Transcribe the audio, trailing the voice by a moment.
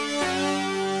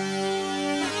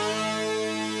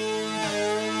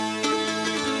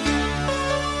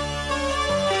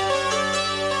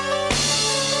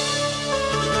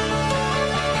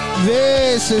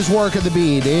This is Work of the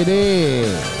Beat. It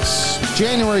is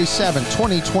January 7th,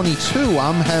 2022.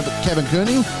 I'm Kevin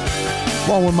Cooney,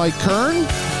 along with Mike Kern.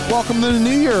 Welcome to the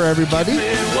new year, everybody.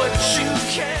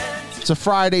 It's a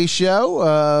Friday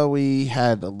show. We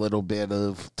had a little bit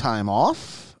of time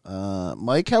off.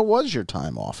 Mike, how was your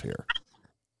time off here?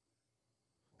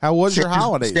 How was your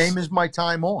holidays? Same as my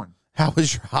time on. How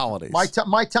was your holidays?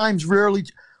 My time's rarely...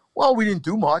 Well, we didn't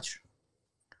do much.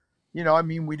 You know, I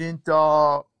mean, we didn't...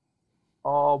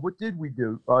 what did we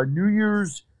do? New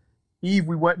Year's Eve,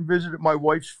 we went and visited my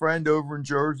wife's friend over in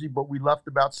Jersey, but we left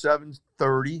about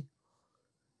 7:30.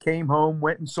 Came home,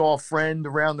 went and saw a friend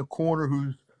around the corner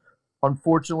who's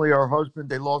unfortunately our husband.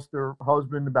 They lost their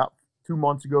husband about 2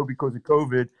 months ago because of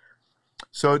COVID.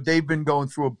 So they've been going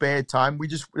through a bad time.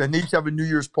 And they used to have a New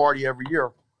Year's party every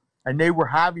year. And they were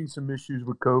having some issues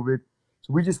with COVID.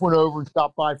 So we just went over and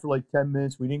stopped by for like 10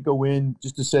 minutes. We didn't go in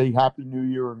just to say Happy New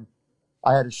Year. And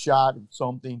I had a shot of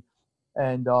something.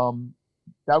 And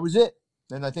that was it.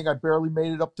 And I think I barely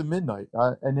made it up to midnight.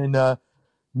 And then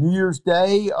New Year's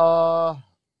Day, I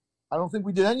don't think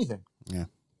we did anything. Yeah.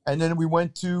 And then we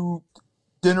went to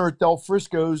dinner at Del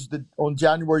Frisco's on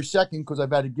January 2nd because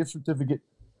I've had a gift certificate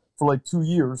for like 2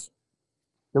 years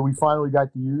that we finally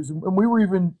got to use. And we were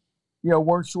even,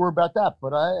 weren't sure about that.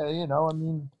 But I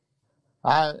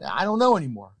don't know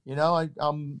anymore.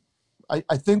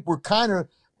 I think we're kind of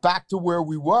back to where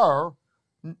we were.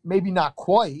 Maybe not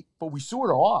quite, but we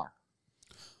sort of are.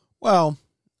 Well,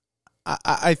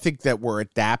 I think that we're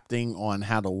adapting on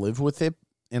how to live with it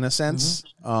in a sense.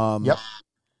 Mm-hmm. Yep.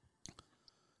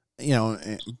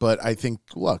 But I think,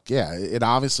 look, yeah, it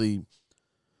obviously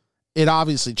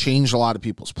changed a lot of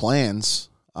people's plans.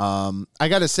 I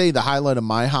got to say the highlight of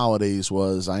my holidays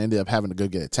was I ended up having to go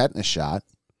get a tetanus shot.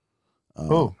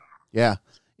 Yeah.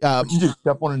 Did you just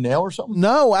step on a nail or something?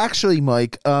 No, actually,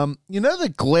 Mike,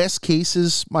 the glass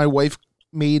cases my wife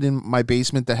made in my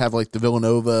basement that have like the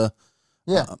Villanova.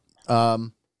 Yeah.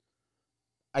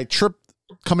 I tripped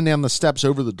coming down the steps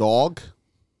over the dog.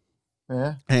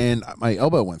 Yeah. And my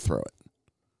elbow went through it.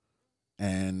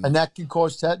 And that can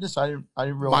cause tetanus? I didn't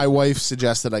realize. My wife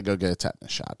suggested I go get a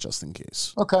tetanus shot just in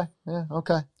case. Okay. Yeah,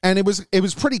 okay. And it was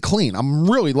pretty clean. I'm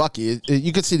really lucky.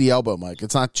 You could see the elbow, Mike.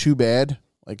 It's not too bad.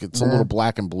 Like it's a little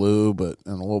black and blue, and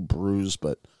a little bruised,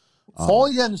 but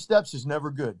falling down the steps is never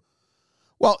good.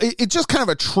 Well, it's just kind of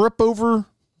a trip over,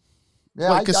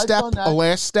 like a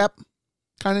last step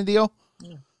kind of deal.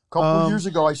 Yeah. A couple of years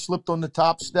ago, I slipped on the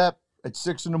top step at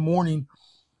 6 a.m.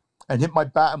 and hit my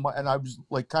back, and I was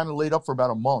like kind of laid up for about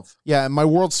a month. Yeah, and my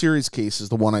World Series case is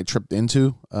the one I tripped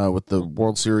into with the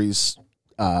World Series,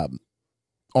 all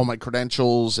my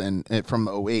credentials and from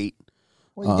 2008.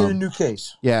 Well, you get a new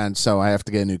case. Yeah, and so I have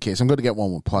to get a new case. I'm going to get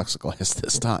one with plexiglass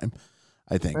this time,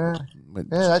 I think.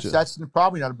 That's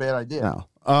probably not a bad idea.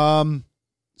 No.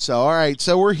 So, all right.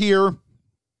 So we're here,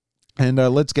 and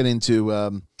let's get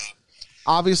into,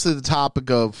 obviously, the topic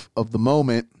of the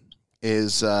moment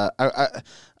is,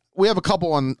 we have a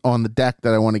couple on the deck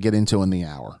that I want to get into in the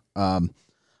hour.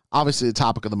 Obviously, the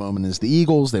topic of the moment is the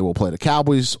Eagles. They will play the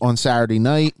Cowboys on Saturday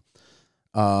night.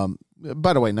 By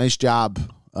the way, nice job.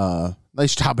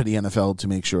 Nice job at the NFL to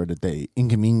make sure that they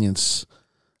inconvenience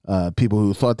people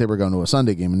who thought they were going to a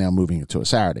Sunday game and now moving it to a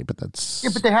Saturday. But that's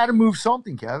but they had to move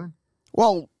something, Kevin.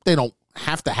 Well, they don't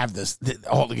have to have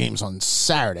all the games on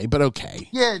Saturday, but okay.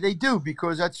 Yeah, they do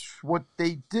because that's what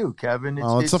they do, Kevin.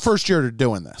 It's the first year they're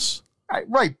doing this,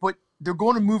 right? But they're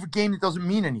going to move a game that doesn't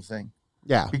mean anything.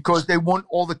 Yeah, because they want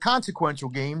all the consequential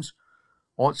games.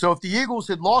 So if the Eagles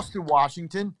had lost to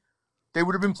Washington, they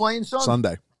would have been playing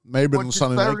Sunday. Maybe in the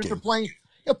Sunday night game. Playing,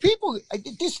 people,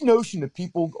 this notion that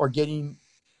people are getting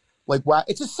like, wow,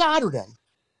 it's a Saturday.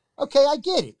 Okay, I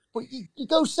get it. But you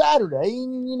go Saturday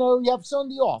and, you have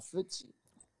Sunday off.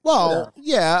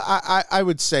 I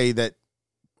would say that,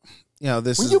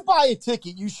 when you buy a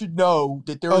ticket, you should know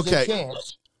that there is a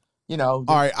chance, All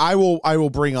right, I will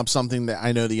bring up something that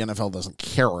I know the NFL doesn't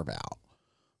care about.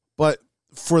 But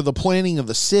for the planning of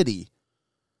the city,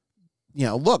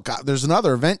 look, there's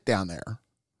another event down there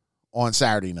on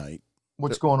Saturday night.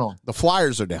 What's going on? The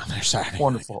Flyers are down there Saturday.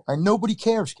 Wonderful. And nobody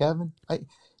cares, Kevin. But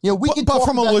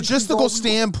from a logistical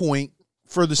standpoint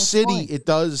for the city, it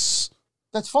does.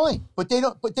 That's fine. But they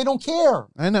don't care.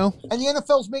 I know. And the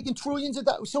NFL's making trillions of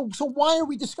dollars. So why are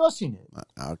we discussing it?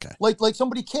 Okay. Like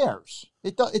somebody cares.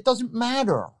 It doesn't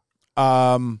matter.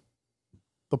 The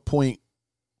point.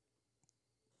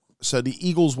 So the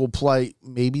Eagles will play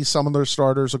maybe some of their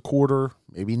starters a quarter,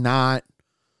 maybe not.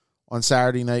 On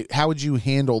Saturday night, how would you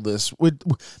handle this with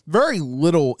very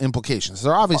little implications?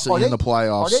 They're obviously in the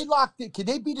playoffs. Are they locked in? Can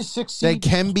they be the 6th seed? They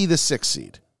can be the 6th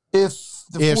seed. If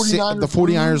if 49ers the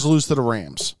 49ers lose to the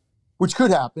Rams. Which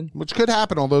could happen.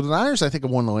 Although the Niners, I think,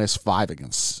 have won the last 5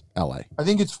 against LA. I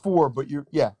think it's 4, but you're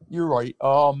right.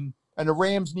 And the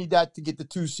Rams need that to get the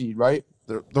 2 seed, right?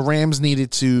 The Rams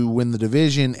needed to win the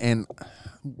division, and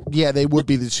they would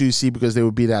be the 2 seed because they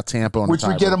would beat out Tampa on which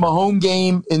would get them a home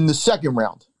game in the second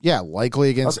round. Yeah,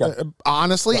 likely against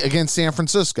against San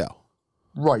Francisco.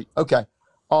 Right. Okay.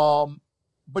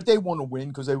 But they want to win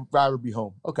because they would rather be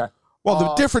home. Okay. Well,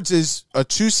 the difference is a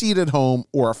 2 seed at home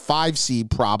or a 5 seed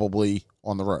probably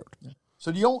on the road.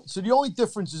 So the only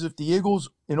difference is if the Eagles,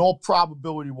 in all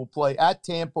probability, will play at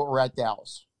Tampa or at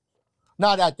Dallas.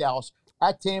 Not at Dallas,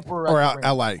 at Tampa or at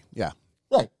LA. Yeah.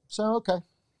 Yeah. So okay,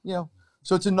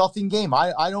 so it's a nothing game.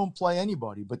 I don't play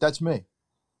anybody, but that's me.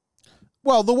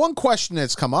 Well, the one question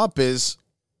that's come up is,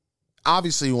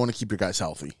 obviously you want to keep your guys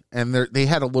healthy, and they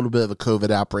had a little bit of a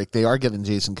COVID outbreak. They are getting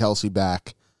Jason Kelce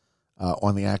back.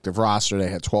 On the active roster, they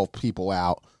had 12 people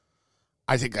out.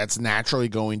 I think that's naturally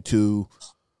going to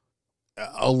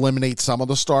eliminate some of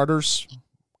the starters,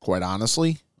 quite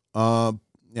honestly. But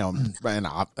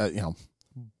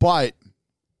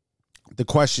the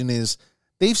question is,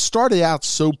 they've started out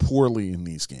so poorly in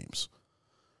these games.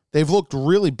 They've looked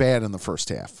really bad in the first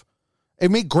half. They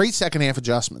made great second half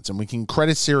adjustments, and we can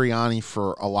credit Sirianni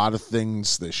for a lot of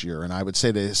things this year. And I would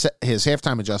say that his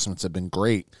halftime adjustments have been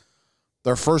great.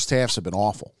 Their first halves have been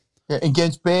awful. Yeah,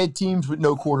 against bad teams with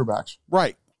no quarterbacks.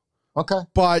 Right. Okay.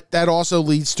 But that also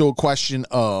leads to a question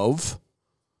of,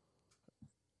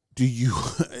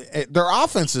 their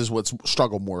offense is what's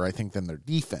struggled more, I think, than their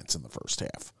defense in the first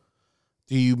half.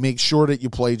 Do you make sure that you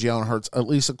play Jalen Hurts at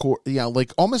least a quarter,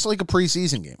 almost like a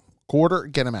preseason game? Quarter,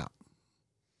 get him out.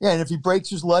 Yeah, and if he breaks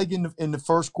his leg in the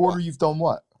first quarter, you've done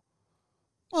what?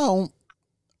 Well,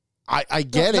 I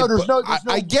get it.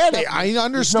 I get it. I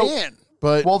understand.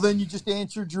 But well, then you just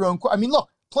answered your own question. I mean, look,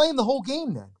 play him the whole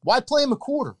game then. Why play him a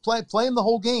quarter? Play him the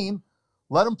whole game.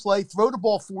 Let him play. Throw the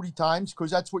ball 40 times because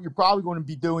that's what you're probably going to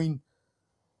be doing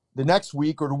the next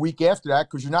week or the week after that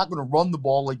because you're not going to run the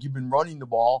ball like you've been running the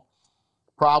ball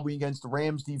probably against the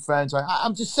Rams defense.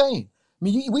 I'm just saying. I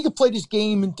mean, we could play this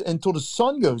game until the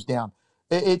sun goes down.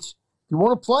 You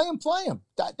want to play him.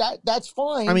 That's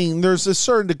fine. I mean, there's a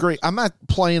certain degree. I'm not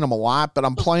playing him a lot, but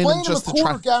I'm playing him just to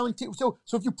try. Guarantee. So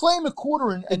if you play him a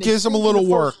quarter and it gives him a little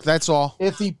work. That's all.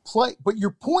 If he play, but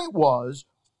your point was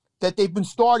that they've been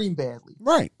starting badly,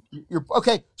 right? You're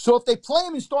okay. So if they play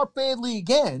him and start badly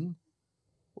again,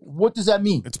 what does that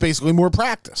mean? It's basically more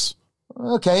practice.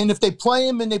 Okay, and if they play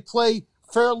him and they play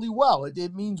fairly well,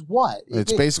 it means what?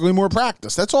 It's basically more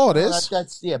practice. That's all it is.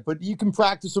 But you can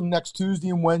practice them next Tuesday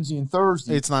and Wednesday and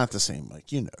Thursday. It's not the same,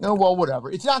 Mike. No, well, whatever.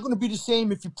 It's not going to be the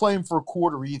same if you play him for a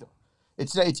quarter either.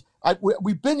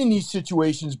 We've been in these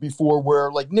situations before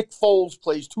where like Nick Foles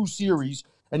plays 2 series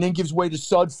and then gives way to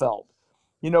Sudfeld.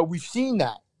 We've seen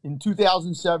that in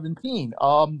 2017.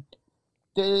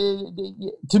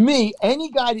 To me, any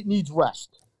guy that needs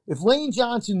rest. If Lane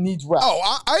Johnson needs rest.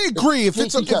 Oh, I agree.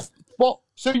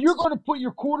 So you're going to put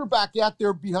your quarterback out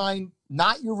there behind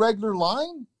not your regular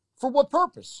line? For what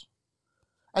purpose?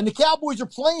 And the Cowboys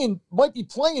might be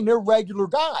playing their regular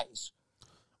guys.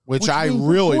 Which I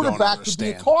really don't understand. Could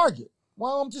be a target.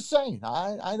 Well, I'm just saying.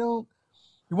 I don't.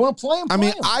 You want to play him? I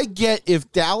mean, I get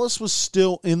if Dallas was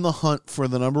still in the hunt for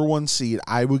the number 1 seed,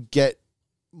 I would get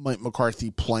Mike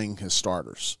McCarthy playing his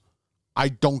starters. I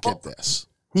don't get this.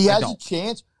 He has a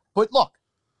chance. But look,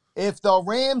 if the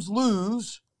Rams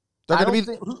lose, they're going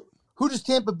to be. Who does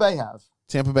Tampa Bay have?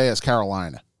 Tampa Bay has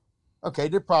Carolina. Okay,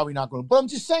 they're probably not going to. But I'm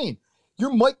just saying,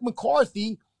 you're Mike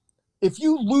McCarthy. If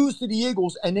you lose to the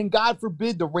Eagles and then, God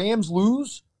forbid, the Rams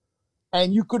lose,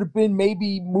 and you could have been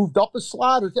maybe moved up a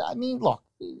slot, look,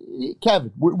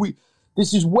 Kevin,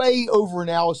 this is way over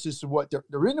analysis of what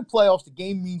they're in the playoffs. The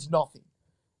game means nothing,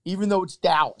 even though it's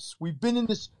Dallas. We've been in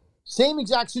this same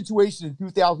exact situation in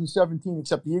 2017,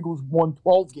 except the Eagles won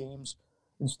 12 games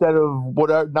instead of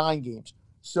 9 games.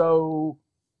 So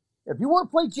if you want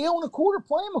to play Jalen a quarter,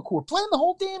 play him a quarter. Play him the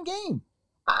whole damn game.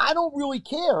 I don't really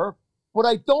care, but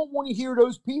I don't want to hear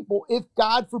those people, if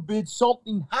God forbid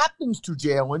something happens to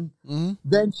Jalen,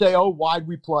 then say, oh, why'd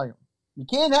we play him? You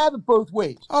can't have it both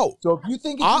ways. Oh, so if you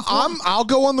think I'll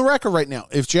go on the record right now.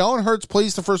 If Jalen Hurts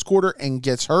plays the first quarter and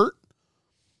gets hurt,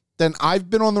 then I've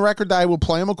been on the record that I will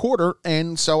play him a quarter,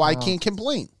 and so I can't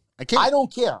complain. I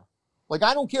don't care.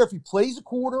 I don't care if he plays a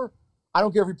quarter. I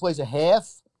don't care if he plays a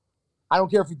half. I don't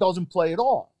care if he doesn't play at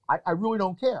all. I really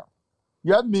don't care.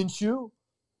 You have Minshew.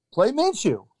 Play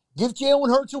Minshew. Give Jalen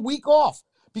Hurts a week off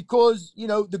because,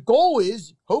 the goal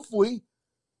is, hopefully,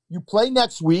 you play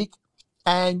next week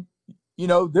and,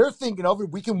 they're thinking of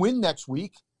it. We can win next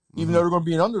week, even though they're going to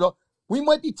be an underdog. We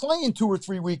might be playing 2 or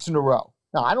 3 weeks in a row.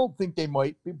 Now, I don't think they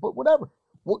might be, but whatever.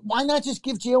 Why not just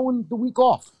give Jalen the week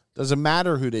off? Does it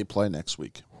matter who they play next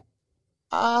week?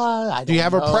 I don't Do you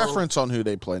have know. a preference on who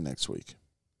they play next week?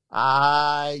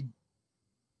 I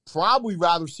probably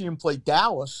rather see him play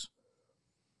Dallas.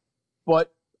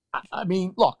 But, I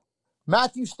mean, look,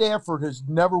 Matthew Stafford has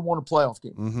never won a playoff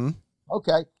game. Mm-hmm.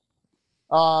 Okay.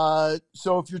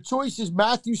 So if your choice is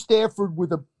Matthew Stafford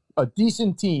with a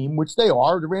decent team, which they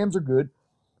are, the Rams are good,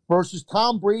 versus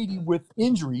Tom Brady with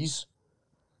injuries,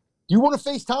 do you want to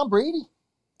face Tom Brady?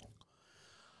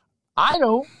 I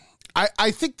don't.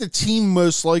 I think the team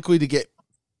most likely to get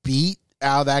beat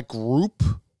out of that group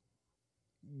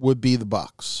would be the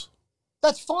Bucks.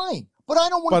 That's fine. But I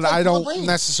don't want to But play I Tom don't Brady.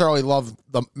 necessarily love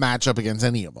the matchup against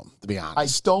any of them, to be I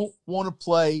honest. don't want to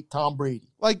play Tom Brady.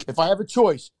 Like, If I have a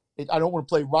choice, I don't want to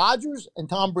play Rodgers and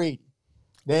Tom Brady.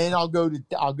 Then I'd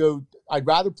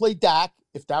rather play Dak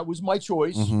if that was my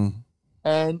choice. mm-hmm.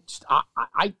 And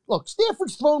I look,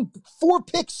 Stafford's thrown 4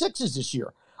 pick sixes this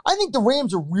year. I think the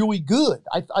Rams are really good.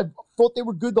 I thought they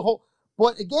were good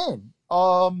but again,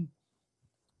 you're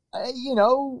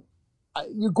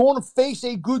going to face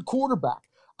a good quarterback.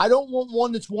 I don't want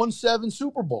one that's won 7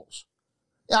 Super Bowls.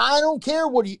 I don't care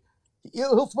what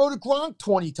he'll throw to Gronk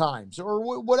 20 times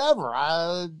or whatever.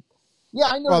 I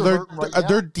know. Well,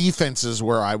 their defense is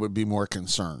where I would be more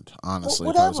concerned, honestly,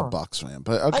 if I was a whatever. Bucks fan.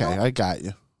 But okay, I got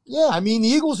you. Yeah, I mean, the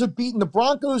Eagles have beaten the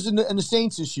Broncos and the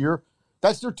Saints this year.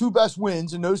 That's their 2 best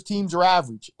wins, and those teams are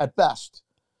average at best.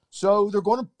 So they're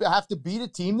going to have to beat a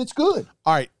team that's good.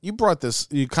 All right, you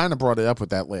kind of brought it up with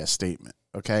that last statement,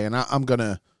 okay? And I'm going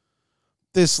to,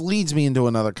 this leads me into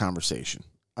another conversation.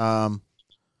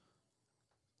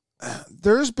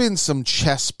 There's been some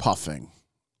chest puffing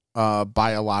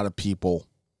by a lot of people,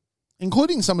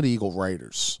 including some of the Eagle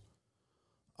writers,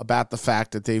 about the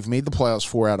fact that they've made the playoffs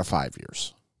 4 out of 5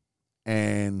 years.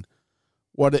 And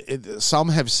some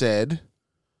have said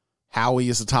Howie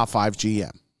is a top 5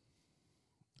 GM.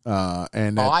 I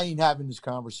ain't having this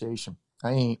conversation.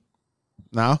 I ain't.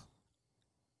 No?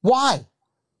 Why?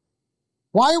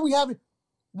 Why are we having?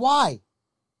 Why?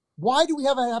 Why do we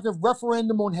have a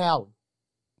referendum on Howie?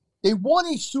 They won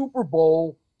a Super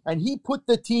Bowl, and he put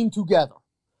the team together.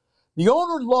 The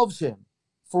owner loves him.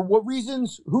 For what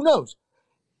reasons? Who knows?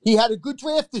 He had a good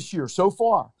draft this year so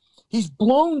far. He's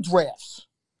blown drafts.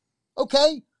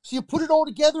 Okay? So you put it all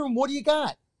together, and what do you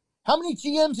got? How many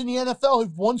GMs in the NFL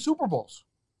have won Super Bowls?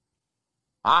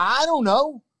 I don't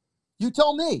know. You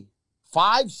tell me.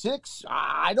 5, 6?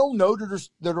 I don't know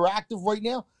that are active right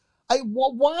now.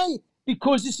 Why?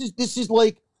 Because this is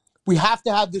like, we have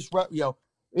to have this.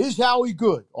 Is Howie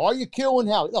good? Are you killing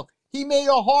Howie? Look, he made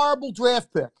a horrible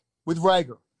draft pick with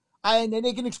Rager, and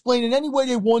they can explain it any way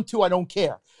they want to. I don't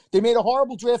care. They made a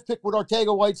horrible draft pick with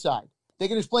Ortega-Whiteside. They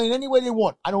can explain it any way they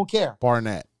want. I don't care.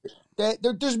 Barnett.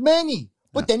 There's many,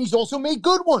 but then he's also made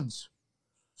good ones.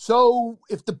 So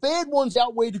if the bad ones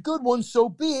outweigh the good ones, so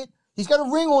be it. He's got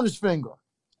a ring on his finger.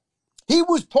 He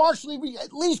was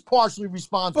at least partially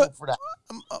responsible for that.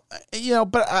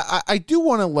 But I do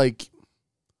want to,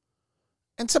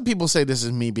 and some people say this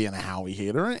is me being a Howie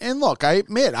hater. And look, I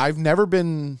admit I've never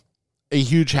been a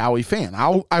huge Howie fan.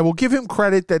 I will give him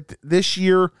credit that this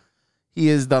year he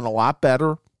has done a lot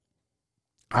better.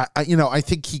 I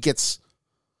think he gets.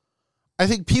 I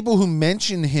think people who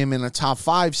mention him in a top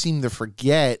 5 seem to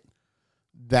forget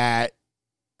that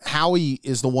Howie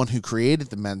is the one who created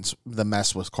the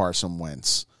mess with Carson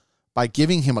Wentz by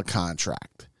giving him a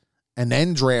contract and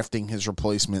then drafting his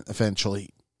replacement eventually,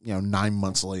 9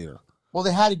 months later. Well,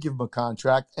 they had to give him a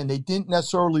contract, and they didn't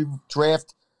necessarily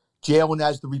draft Jalen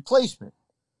as the replacement.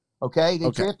 Okay? They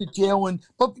drafted Jalen.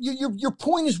 But your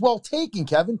point is well taken,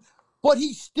 Kevin. But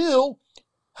he still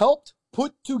helped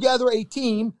put together a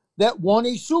team that won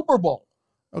a Super Bowl.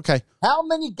 Okay. How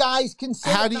many guys can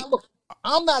say that? Now, look,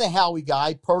 I'm not a Howie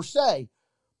guy per se.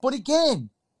 But again,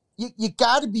 you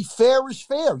got to be fair is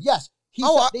fair. Yes.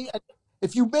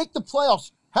 If you make the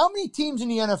playoffs, how many teams in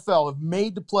the NFL have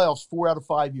made the playoffs 4 out of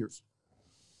 5 years?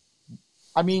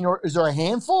 I mean, is there a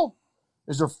handful?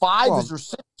 Is there 5? Is there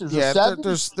 6? Is there 7?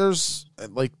 There's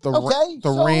like the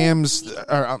Rams.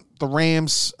 The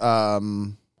Rams.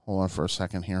 Hold on for a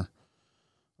second here.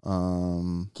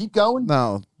 Keep going.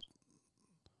 No.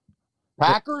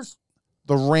 Packers.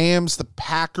 The Rams, the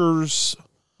Packers.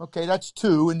 Okay, that's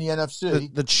 2 in the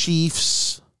NFC. The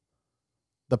Chiefs,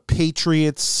 the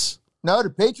Patriots. No, the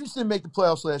Patriots didn't make the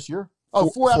playoffs last year. Oh,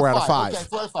 4 out of 5. Okay,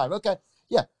 4 out of 5. Okay,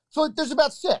 yeah. So there's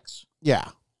about 6. Yeah.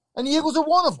 And the Eagles are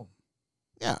one of them.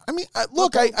 Yeah. I mean,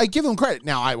 look, I give them credit.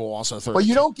 Now, I will also throw. But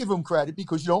you don't give them credit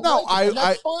because you don't like them, and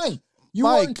that's fine.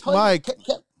 Mike,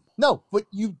 No, but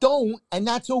you don't, and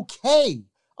that's okay.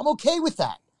 I'm okay with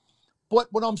that. But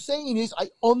what I'm saying is I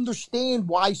understand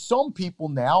why some people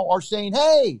now are saying,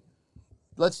 hey,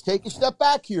 let's take a step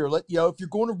back here. If you're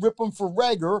going to rip them for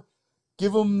Reagor,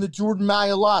 give them the Jordan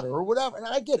Mailata or whatever. And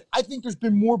I get it. I think there's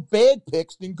been more bad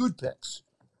picks than good picks.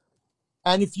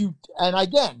 And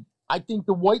again, I think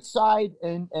the Whiteside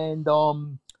and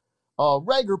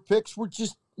Reagor picks were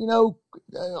just,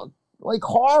 like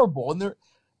horrible. And they're,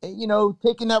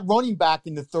 taking that running back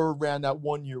in the third round that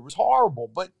 1 year was horrible.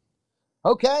 But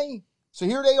okay, so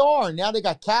here they are. Now they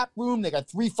got cap room. They got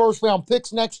 3 first-round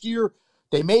picks next year.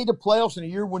 They made the playoffs in a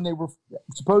year when they were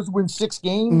supposed to win 6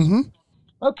 games. Mm-hmm.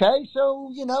 Okay,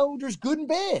 so, there's good and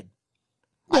bad.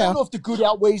 Yeah. I don't know if the good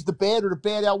outweighs the bad or the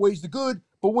bad outweighs the good,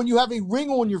 but when you have a ring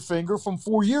on your finger from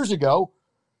 4 years ago,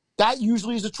 that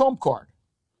usually is a trump card.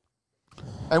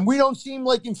 And we don't seem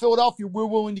like in Philadelphia we're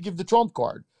willing to give the trump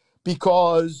card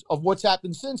because of what's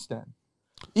happened since then,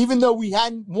 even though we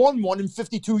hadn't won one in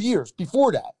 52 years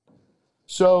before that.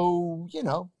 So,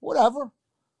 whatever.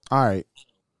 All right.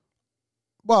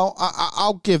 Well,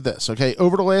 I'll give this, okay?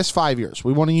 Over the last 5 years,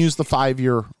 we want to use the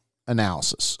 5-year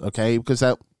analysis, okay? Because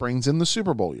that brings in the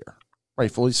Super Bowl year,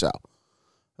 rightfully so,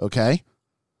 okay?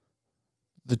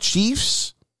 The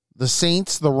Chiefs, the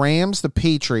Saints, the Rams, the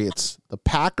Patriots, the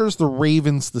Packers, the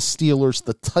Ravens, the Steelers,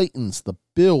 the Titans, the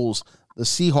Bills, the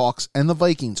Seahawks, and the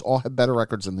Vikings all have better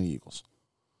records than the Eagles.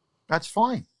 That's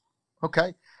fine.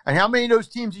 Okay. And how many of those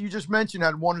teams that you just mentioned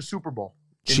had won a Super Bowl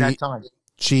in that time?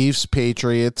 Chiefs,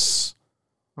 Patriots.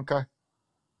 Okay.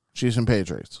 Chiefs and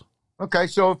Patriots. Okay,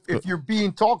 so if you're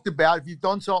being talked about, if you've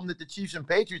done something that the Chiefs and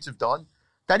Patriots have done,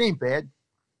 that ain't bad.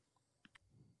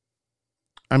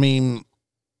 I mean,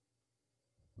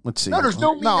 let's see. No, there's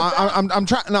no. I'm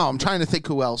trying. No, I'm trying to think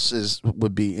who else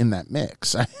would be in that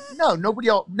mix. No, nobody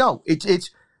else. No,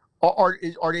 are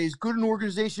they as good an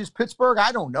organization as Pittsburgh?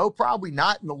 I don't know. Probably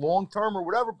not in the long term or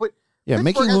whatever. But yeah,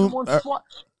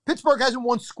 Pittsburgh hasn't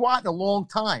won squat in a long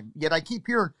time. Yet I keep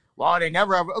hearing, well, they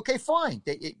never have. Okay, fine.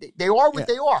 They are what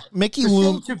they are. Mickey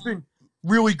Saints have been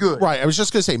really good. Right. I was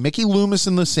just going to say Mickey Loomis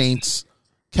and the Saints.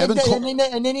 And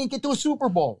they didn't get to a Super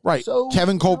Bowl. Right. So,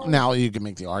 Kevin Copeland. Now you can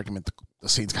make the argument the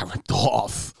Saints got ripped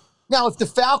off. Now, if the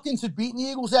Falcons had beaten the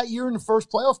Eagles that year in the first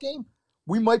playoff game,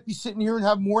 we might be sitting here and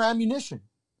have more ammunition.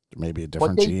 There may be a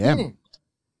different but they GM.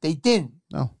 They didn't.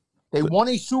 No. They won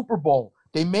a Super Bowl.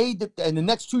 They made in the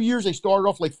next 2 years, they started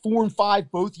off like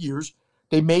 4-5 both years.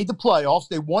 They made the playoffs.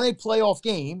 They won a playoff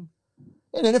game,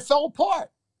 and then it fell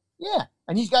apart. Yeah,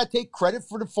 and he's got to take credit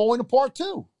for the falling apart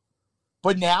too.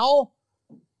 But now,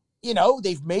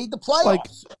 they've made the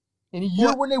playoffs in a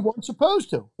year when they weren't supposed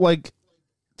to. Like,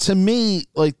 to me,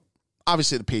 like,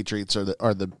 obviously the Patriots are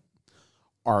the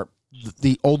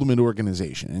ultimate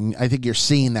organization, and I think you're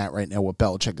seeing that right now. What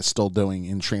Belichick is still doing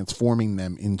in transforming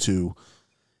them into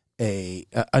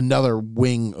another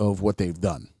wing of what they've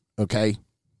done. Okay.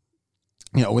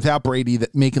 Without Brady,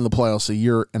 that making the playoffs a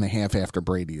year and a half after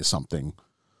Brady is something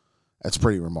that's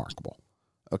pretty remarkable.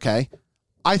 Okay,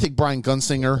 I think Brian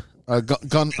Gunhurst,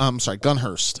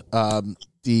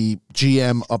 the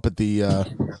GM up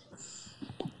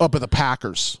at the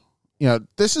Packers.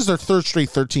 This is their third straight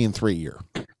 13-3 year.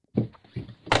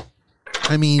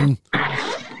 I mean,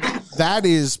 that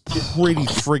is pretty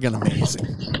friggin'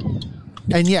 amazing.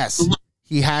 And yes,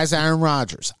 he has Aaron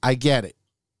Rodgers. I get it,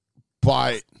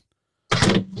 but.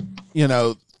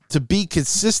 To be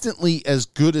consistently as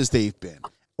good as they've been,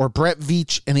 or Brett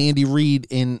Veach and Andy Reid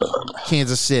in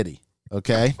Kansas City,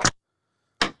 okay?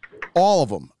 All of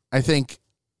them. I think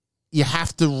you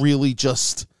have to really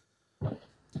just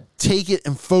take it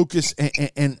and focus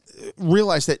and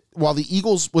realize that while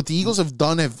what the Eagles have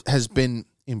done has been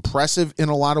impressive in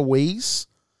a lot of ways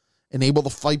and able to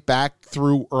fight back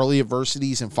through early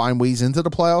adversities and find ways into the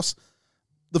playoffs,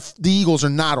 the Eagles are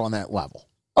not on that level.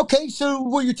 Okay, so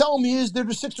what you're telling me is they're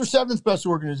the 6th or 7th best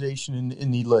organization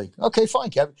in the league. Okay, fine,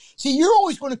 Kevin. See, you're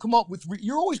always going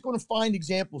to find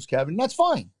examples, Kevin. That's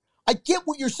fine. I get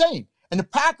what you're saying. And the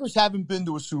Packers haven't been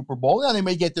to a Super Bowl. Now, they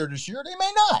may get there this year. They may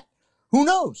not. Who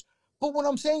knows? But what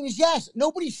I'm saying is, yes,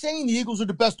 nobody's saying the Eagles are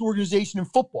the best organization in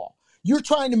football. You're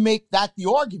trying to make that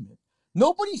the argument.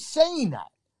 Nobody's saying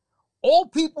that. All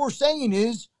people are saying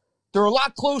is they're a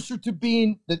lot closer to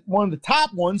being one of the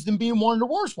top ones than being one of the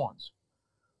worst ones.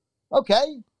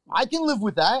 Okay, I can live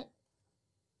with that.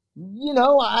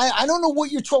 I don't know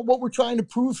what we're trying to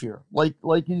prove here. Like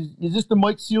is this the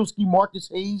Mike Sealski, Marcus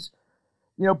Hayes,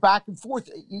 back and forth?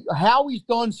 Howie's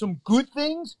done some good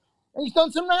things, and he's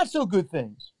done some not so good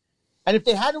things. And if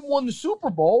they hadn't won the Super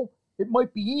Bowl, it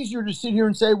might be easier to sit here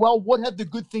and say, well, what have the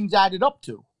good things added up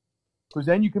to? Because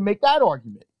then you can make that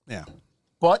argument. Yeah.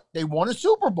 but they won a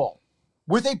Super Bowl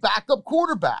with a backup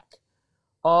quarterback.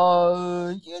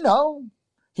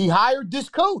 He hired this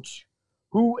coach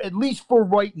who, at least for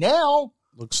right now,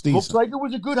 looks like it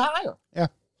was a good hire. Yeah.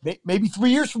 Maybe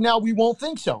 3 years from now, we won't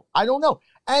think so. I don't know.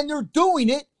 And they're doing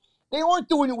it. They aren't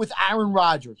doing it with Aaron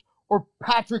Rodgers or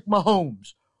Patrick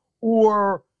Mahomes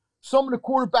or some of the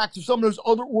quarterbacks of some of those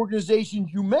other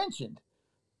organizations you mentioned.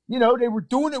 They were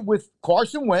doing it with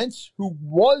Carson Wentz, who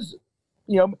was,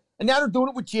 and now they're doing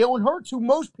it with Jalen Hurts, who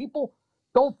most people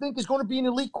don't think is going to be an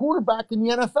elite quarterback in the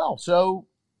NFL. So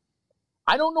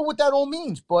I don't know what that all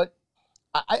means, but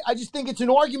I just think it's an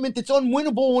argument that's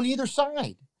unwinnable on either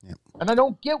side. Yep. And I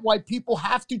don't get why people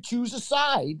have to choose a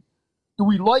side. Do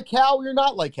we like Howie or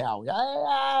not like Howie?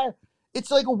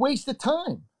 It's like a waste of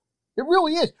time. It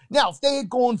really is. Now, if they had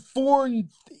gone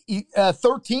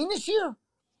 4-13 this year,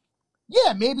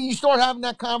 yeah, maybe you start having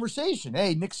that conversation.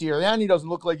 Hey, Nick Sirianni doesn't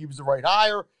look like he was the right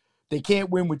hire. They can't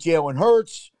win with Jalen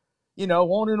Hurts. On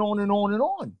and on and on and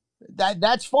on.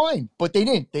 That's fine, but they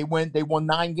didn't. They won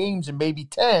 9 games and maybe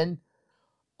 10.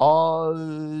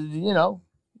 And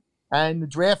the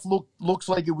draft looks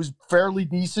like it was fairly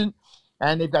decent.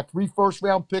 And they've got 3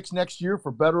 first-round picks next year,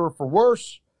 for better or for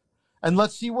worse. And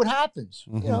let's see what happens.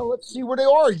 Mm-hmm. Let's see where they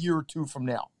are a year or two from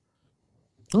now.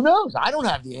 Who knows? I don't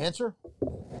have the answer.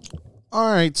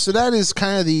 All right, so that is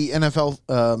kind of the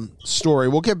NFL story.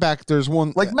 We'll get back. There's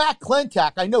one like Matt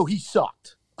Klentak. I know he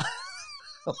sucked.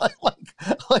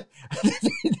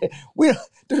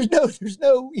 There's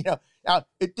no.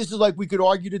 This is like we could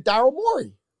argue to Daryl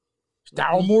Morey. Is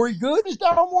Daryl Morey good? Is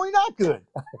Daryl Morey not good?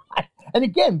 And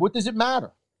again, what does it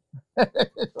matter?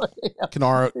 Can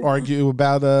argue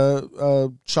about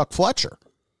Chuck Fletcher.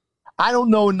 I don't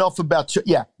know enough about.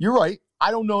 Yeah, you're right.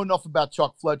 I don't know enough about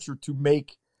Chuck Fletcher to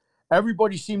make.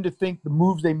 Everybody seemed to think the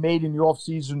moves they made in the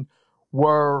offseason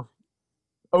were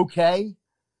okay.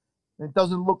 It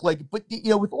doesn't look like it. But,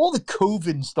 with all the COVID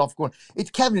and stuff going,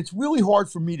 it's really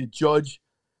hard for me to judge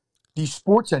these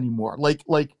sports anymore.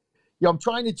 I'm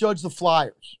trying to judge the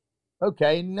Flyers.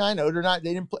 Okay, and I know they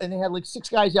didn't play, and they had like 6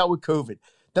 guys out with COVID.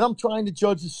 Then I'm trying to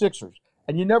judge the Sixers.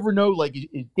 And you never know,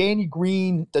 is Danny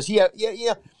Green, does he have,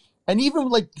 yeah. And even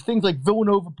things like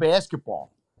Villanova basketball.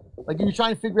 You're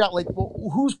trying to figure out,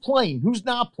 who's playing, who's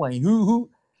not playing,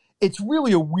 who. It's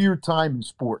really a weird time in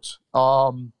sports.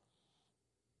 But,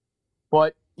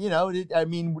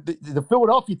 the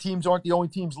Philadelphia teams aren't the only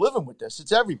teams living with this.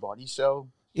 It's everybody, so.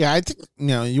 Yeah, I think,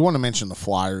 you want to mention the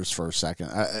Flyers for a second.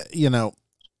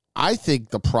 I think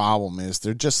the problem is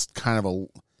they're just kind of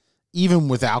even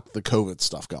without the COVID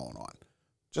stuff going on,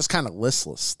 just kind of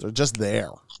listless. They're just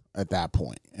there at that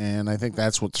point. And I think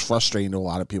that's what's frustrating to a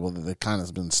lot of people, that they kind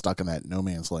of been stuck in that no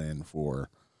man's land for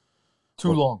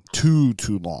too long. Too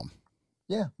long.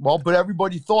 Yeah. Well, but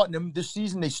everybody thought this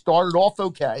season they started off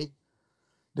okay.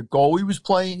 The goalie was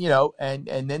playing, and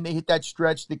then they hit that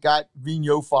stretch that got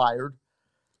Vigneault fired.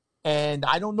 And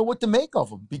I don't know what to make of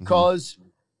them because,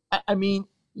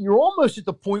 you're almost at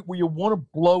the point where you want to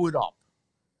blow it up,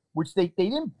 which they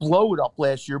didn't blow it up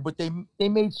last year, but they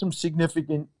made some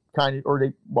significant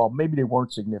maybe they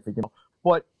weren't significant,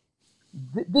 but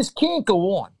this can't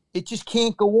go on. It just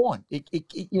can't go on.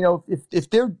 If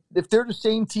they're the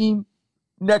same team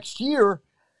next year,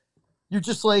 you're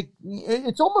just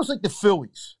it's almost like the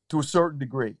Phillies to a certain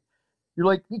degree. You're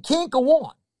like, you can't go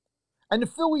on. And the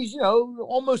Phillies,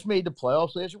 almost made the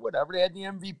playoffs last year, whatever. They had the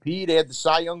MVP, they had the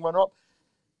Cy Young runner-up.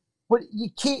 But you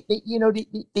can't,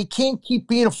 they can't keep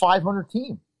being a 500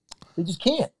 team. They just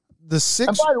can't.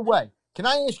 And by the way, can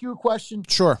I ask you a question?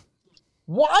 Sure.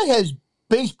 Why has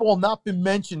baseball not been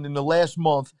mentioned in the last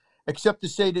month, except to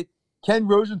say that Ken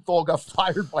Rosenthal got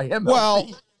fired by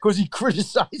MLB because he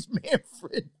criticized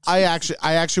Manfred? I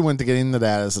actually went to get into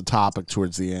that as a topic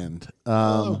towards the end.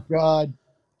 Oh God.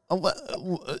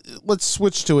 Let's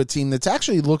switch to a team that's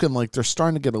actually looking like they're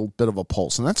starting to get a bit of a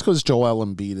pulse, and that's because Joel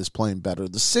Embiid is playing better.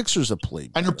 The Sixers have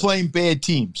played better. And they're playing bad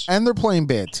teams.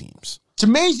 It's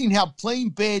amazing how playing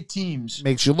bad teams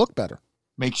makes you look better.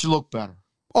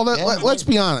 Well, let's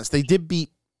be honest. They did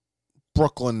beat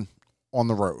Brooklyn on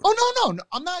the road. Oh, no.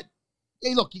 I'm not.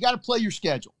 Hey, look, you got to play your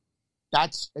schedule.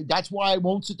 That's why I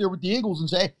won't sit there with the Eagles and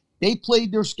say they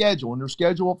played their schedule, and their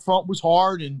schedule up front was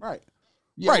hard. And right.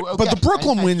 Yeah, right, okay. But the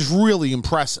Brooklyn win's really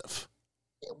impressive.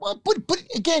 Well, but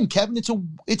again, Kevin, it's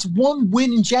one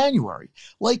win in January.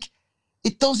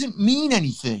 It doesn't mean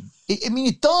anything.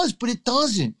 It does, but it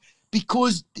doesn't,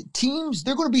 because teams,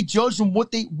 they're going to be judged on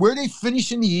where they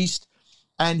finish in the East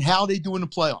and how they do in the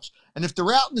playoffs. And if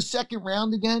they're out in the second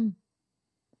round again,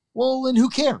 well, then who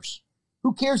cares?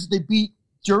 Who cares if they beat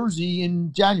Jersey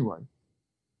in January?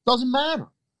 Doesn't matter.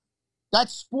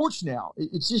 that's sports now.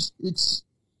 It's just,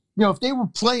 if they were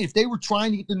playing, if they were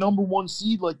trying to get the number one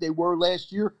seed like they were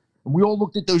last year, and we all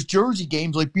looked at those Jersey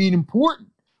games like being important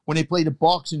when they played the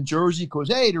Bucks in Jersey because,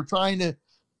 hey, they're trying to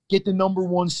get the number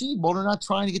one seed. Well, they're not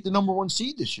trying to get the number one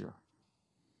seed this year.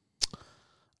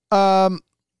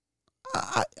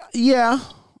 Yeah.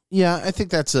 I think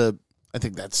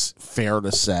that's fair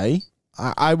to say.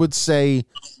 I would say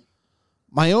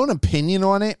my own opinion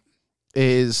on it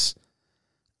is,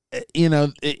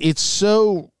 it's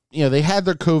so, they had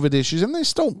their COVID issues and they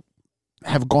still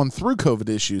have gone through COVID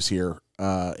issues here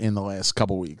in the last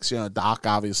couple weeks. Doc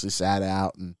obviously sat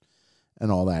out and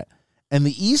all that. And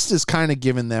the East has kind of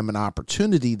given them an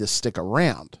opportunity to stick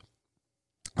around.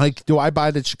 Like, do I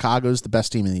buy that Chicago's the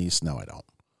best team in the East? No, I don't.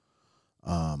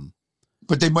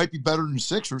 But they might be better than the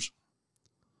Sixers.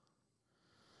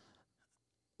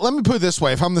 Let me put it this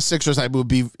way. If I'm the Sixers, I would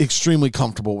be extremely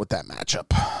comfortable with that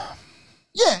matchup.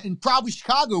 Yeah, and probably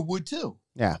Chicago would too.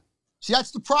 Yeah. See,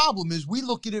 that's the problem is we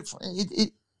look at it,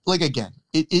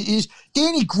 it is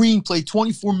Danny Green played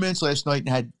 24 minutes last night and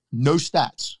had no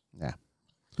stats. Yeah.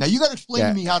 Now, you got to explain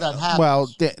to me how that happens. Well,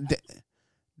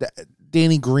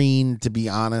 Danny Green, to be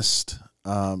honest,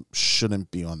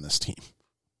 shouldn't be on this team.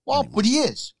 Well, anymore. But he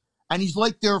is. And he's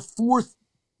like their fourth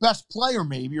best player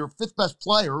maybe, or fifth best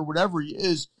player, or whatever he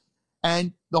is.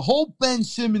 And the whole Ben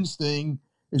Simmons thing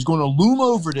is going to loom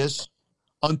over this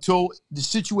until the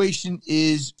situation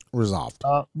is resolved,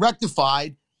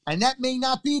 rectified. And that may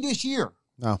not be this year.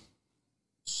 No.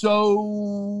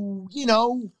 So,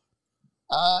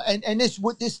 and this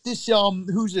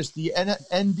who's this? The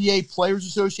NBA Players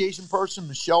Association person,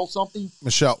 Michelle something?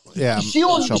 Michelle, yeah. Is she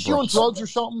on drugs or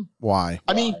something? Why?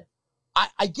 I mean,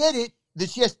 I get it that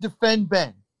she has to defend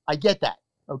Ben. I get that.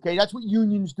 Okay, that's what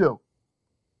unions do.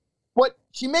 But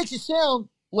she makes it sound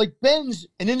like Ben's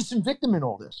an innocent victim in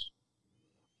all this.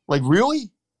 Like,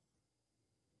 really?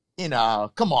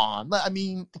 Come on. I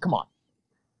mean, come on.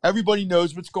 Everybody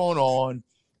knows what's going on,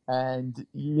 and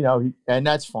and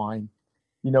that's fine.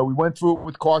 We went through it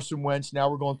with Carson Wentz. Now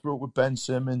we're going through it with Ben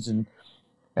Simmons, and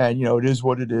it is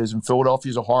what it is. And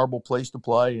Philadelphia's a horrible place to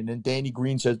play. And then Danny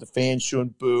Green says the fans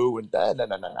shouldn't boo, and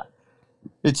no.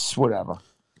 It's whatever.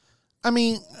 I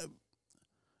mean,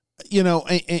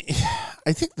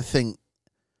 I think the thing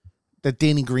that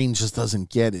Danny Green just doesn't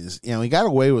get is, he got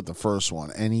away with the first one,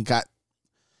 and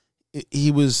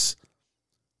he was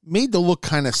made to look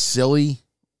kind of silly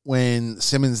when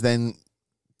Simmons then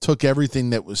took everything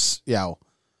that was,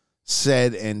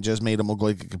 said and just made him look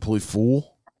like a complete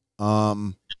fool.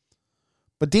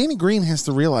 But Danny Green has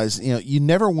to realize, you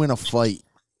never win a fight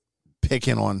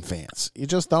picking on fans. You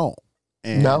just don't.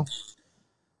 And no.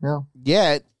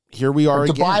 Yet, here we are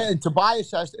again. And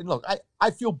Tobias has to, and look,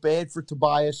 I feel bad for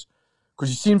Tobias because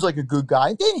he seems like a good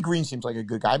guy. Danny Green seems like a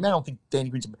good guy. I mean, I don't think Danny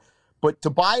Green's, but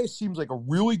Tobias seems like a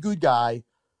really good guy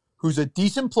who's a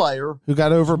decent player. Who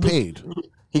got overpaid.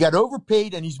 He got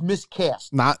overpaid and he's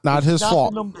miscast. Not his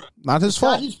fault. Not his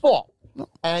fault. Not his fault. No.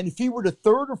 And if he were the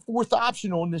third or fourth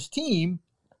option on this team,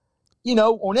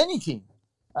 on any team,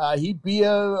 he'd be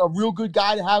a real good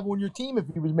guy to have on your team if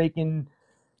he was making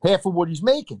half of what he's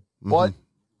making. Mm-hmm. But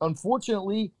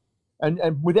unfortunately,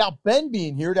 and without Ben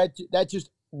being here, that just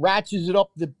ratchets it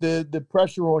up the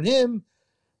pressure on him.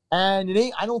 And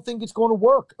I don't think it's going to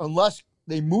work unless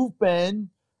they move Ben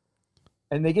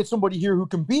and they get somebody here who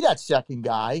can be that second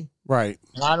guy. Right.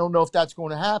 And I don't know if that's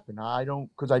going to happen.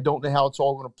 Because I don't know how it's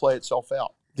all going to play itself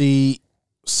out. The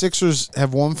Sixers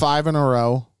have won 5 in a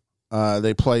row.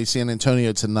 They play San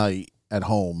Antonio tonight at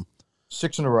home.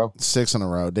 6 in a row. 6 in a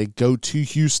row. They go to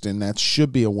Houston. That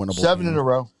should be a winnable 7 game. in a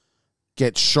row.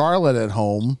 Get Charlotte at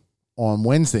home on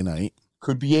Wednesday night.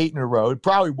 Could be 8 in a row. It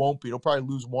probably won't be. They'll probably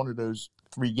lose one of those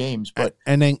 3 games. But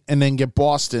and then get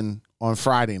Boston on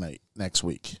Friday night next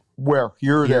week. Where?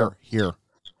 Here or there? Here.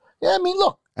 Yeah, I mean,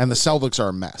 look. And the Celtics are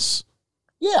a mess.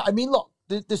 Yeah, I mean, look.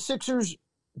 The Sixers,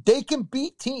 they can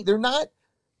beat teams. They're not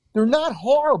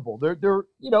horrible. They're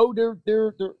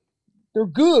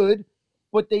good,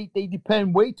 but they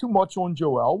depend way too much on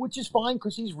Joel, which is fine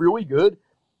because he's really good.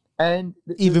 And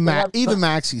even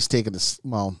Maxey's taken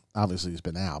obviously he's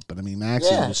been out, but I mean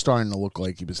Maxey was starting to look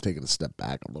like he was taking a step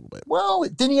back a little bit. Well,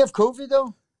 didn't he have COVID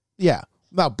though? Yeah.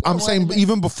 No, I'm saying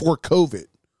even before COVID.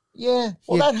 Yeah.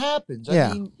 Well, that happens.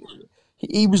 I mean,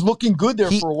 he was looking good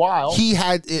there for a while. He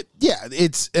had it. Yeah,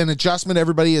 it's an adjustment.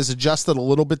 Everybody has adjusted a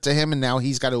little bit to him, and now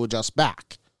he's got to adjust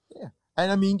back. Yeah.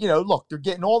 And I mean, look, they're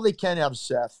getting all they can out of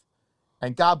Seth,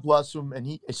 and God bless him.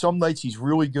 And some nights he's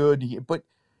really good. But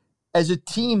as a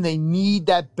team, they need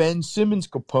that Ben Simmons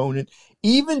component.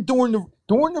 Even during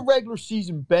the regular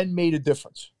season, Ben made a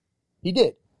difference. He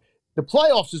did. The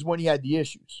playoffs is when he had the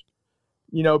issues,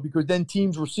 because then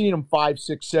teams were seeing him 5,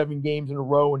 6, 7 games in a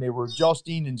row and they were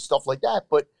adjusting and stuff like that.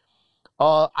 But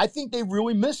I think they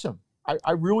really miss him.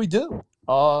 I really do.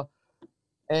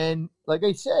 And like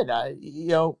I said,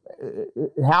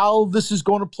 how this is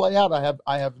going to play out,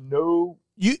 I have no.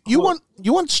 You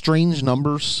want strange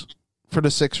numbers for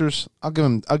the Sixers? I'll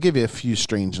give you a few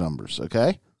strange numbers.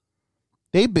 Okay,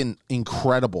 they've been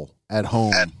incredible at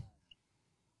home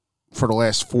for the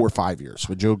last 4 or 5 years.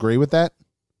 Would you agree with that?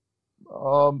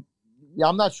 Yeah,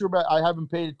 I'm not sure about. I haven't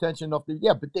paid attention enough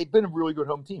but they've been a really good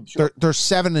home team. Sure, they're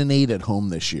 7-8 at home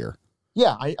this year.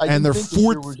 Yeah, and they're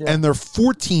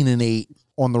 14-8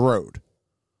 on the road.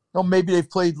 No, maybe they've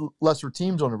played lesser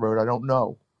teams on the road. I don't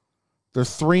know. They're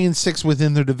 3-6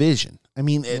 within their division. I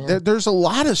mean, there's a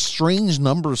lot of strange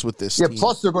numbers with this team.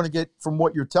 Plus they're going to get, from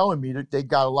what you're telling me, that they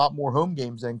got a lot more home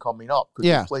games than coming up because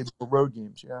they play more road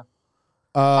games. Yeah.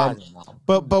 I don't know.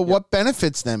 But what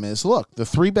benefits them is, look, the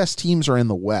 3 best teams are in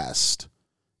the West,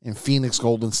 in Phoenix,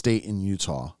 Golden State, and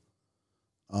Utah.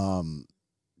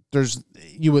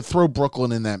 You would throw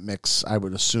Brooklyn in that mix, I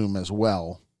would assume, as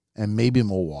well, and maybe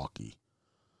Milwaukee.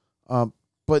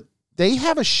 But they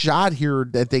have a shot here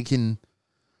that they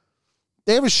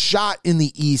have a shot in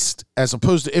the East, as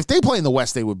opposed to, if they play in the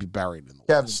West, they would be buried in the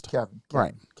West. Kevin.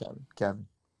 Right. Kevin.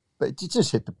 But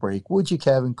just hit the break, would you,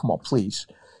 Kevin? Come on, please.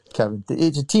 Kevin,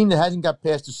 it's a team that hasn't got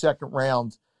past the second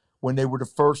round when they were the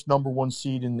first number 1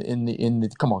 seed in the.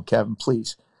 Come on, Kevin,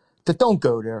 please. Don't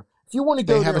go there. If you want to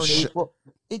go there in April,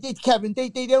 Kevin, they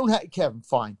don't have. Kevin,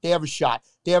 fine. They have a shot.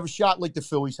 They have a shot like the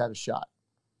Phillies had a shot.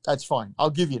 That's fine. I'll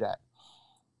give you that.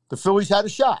 The Phillies had a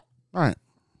shot. All right.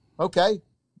 Okay.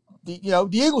 The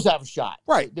Eagles have a shot.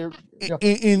 Right. They're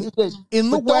in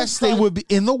the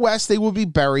West they would be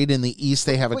buried. In the East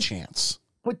they have a chance.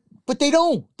 But they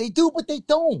don't. They do, but they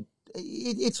don't.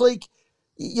 It's like,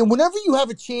 whenever you have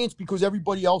a chance because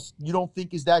everybody else you don't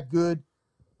think is that good,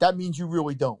 that means you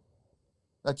really don't.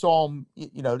 That's all.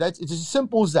 It's as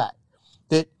simple as that.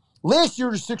 That last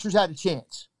year the Sixers had a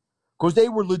chance because they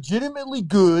were legitimately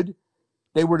good.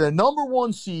 They were the number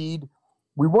 1 seed.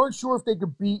 We weren't sure if they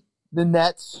could beat the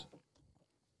Nets.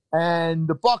 And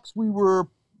the Bucks, we were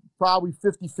probably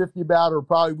 50-50 about, or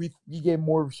probably we gave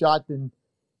more of a shot than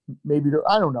maybe,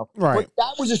 I don't know. Right. But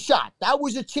that was a shot. That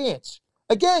was a chance.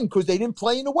 Again, because they didn't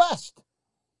play in the West.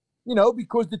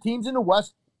 Because the teams in the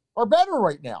West are better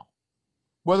right now.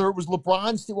 Whether it was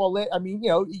LeBron's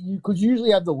team, because you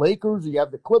usually have the Lakers, or you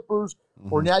have the Clippers,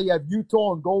 or now you have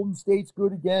Utah and Golden State's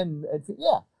good again.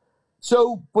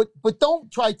 So, but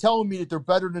don't try telling me that they're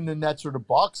better than the Nets or the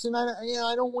Bucks, and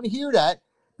I don't want to hear that,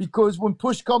 because when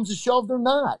push comes to shove, they're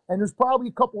not. And there's probably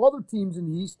a couple other teams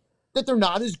in the East that they're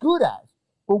not as good as.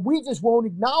 But we just won't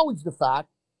acknowledge the fact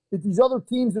that these other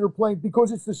teams that are playing,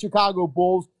 because it's the Chicago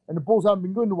Bulls, and the Bulls haven't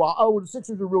been good in a while, the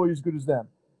Sixers are really as good as them.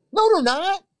 No, they're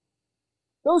not.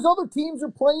 Those other teams are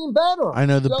playing better. I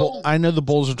know the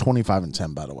Bulls are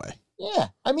 25-10, by the way. Yeah.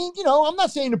 I'm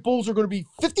not saying the Bulls are going to be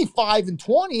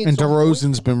 55-20. And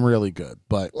DeRozan's been really good,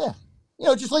 but yeah.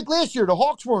 Just like last year, the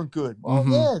Hawks weren't good. Well,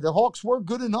 yeah, the Hawks weren't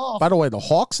good enough. By the way, the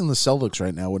Hawks and the Celtics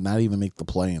right now would not even make the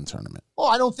play-in tournament. Oh,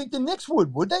 I don't think the Knicks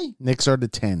would they? Knicks are the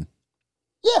 10.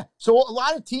 Yeah. So a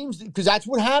lot of teams, because that's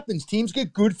what happens. Teams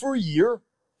get good for a year,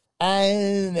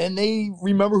 and then they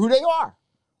remember who they are.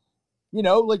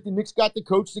 Like the Knicks got the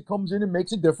coach that comes in and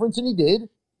makes a difference, and he did.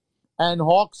 And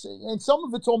Hawks, and some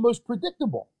of it's almost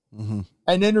predictable. Mm-hmm.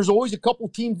 And then there's always a couple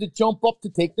teams that jump up to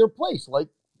take their place. Like,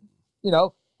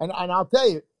 and I'll tell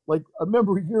you, like, I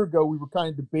remember a year ago we were kind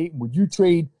of debating, would you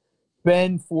trade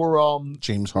Ben for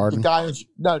James Harden?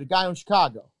 The guy in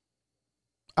Chicago.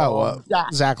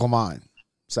 Zach LaVine.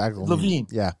 LaVine.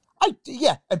 Yeah.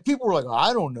 And people were like,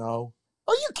 I don't know.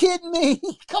 Are you kidding me?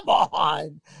 Come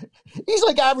on. He's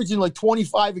like averaging like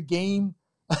 25 a game.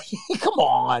 Come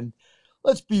on.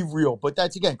 Let's be real. But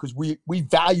that's, again, because we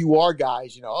value our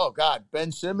guys. Oh, God,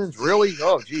 Ben Simmons, really?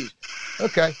 Oh, geez.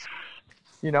 Okay.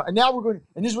 And now we're going,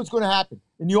 and this is what's going to happen.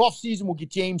 In the offseason, we'll get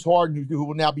James Harden, who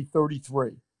will now be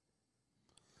 33.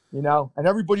 And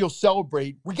everybody will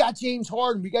celebrate. We got James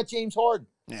Harden.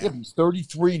 Yeah, but he's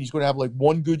 33, and he's going to have like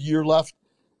one good year left.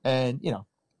 And,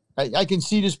 I can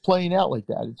see this playing out like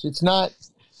that. It's not,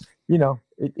 the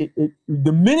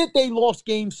minute they lost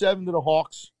Game 7 to the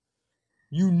Hawks,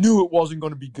 you knew it wasn't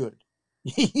going to be good.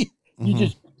 You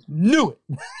just knew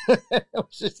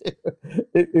it.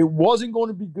 It wasn't going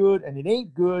to be good, and it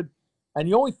ain't good. And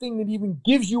the only thing that even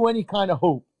gives you any kind of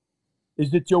hope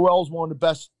is that Joel's one of the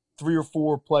best 3 or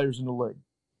 4 players in the league.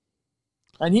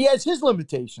 And he has his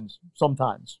limitations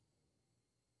sometimes.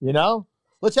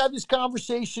 Let's have this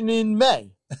conversation in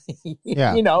May.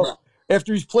 Yeah.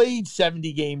 after he's played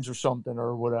 70 games or something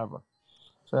or whatever.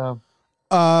 So,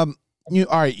 all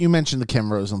right. You mentioned the Ken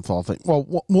Rosenthal thing.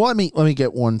 Well, let me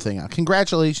get one thing out.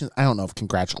 Congratulations. I don't know if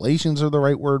congratulations are the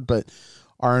right word, but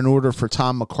are in order for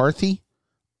Tom McCarthy.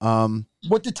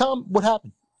 what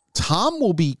happened? Tom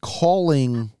will be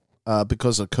calling,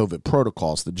 because of COVID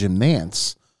protocols, the Jim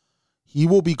Nantz. He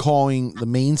will be calling the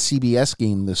main CBS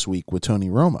game this week with Tony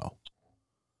Romo.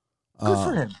 Good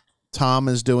for him. Tom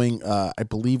is doing, I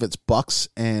believe it's Bucks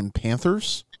and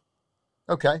Panthers.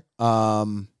 Okay. I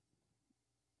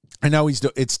know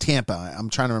it's Tampa. I'm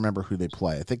trying to remember who they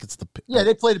play. I think it's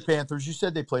they play the Panthers. You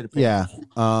said they played the Panthers.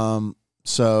 Yeah.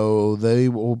 So they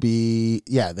will be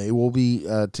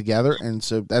together, and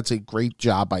so that's a great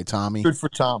job by Tommy. Good for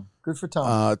Tom.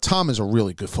 Tom is a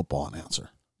really good football announcer,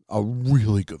 and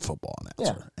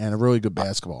a really good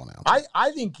basketball announcer.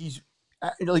 I think he's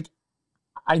like,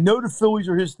 I know the Phillies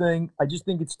are his thing. I just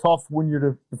think it's tough when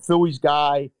you're the Phillies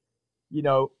guy,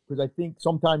 because I think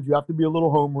sometimes you have to be a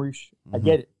little homerish. Mm-hmm. I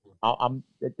get it.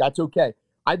 That's okay.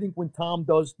 I think when Tom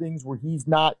does things where he's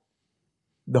not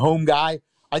the home guy,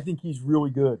 I think he's really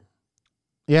good.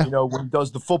 Yeah. When he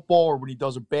does the football or when he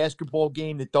does a basketball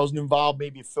game that doesn't involve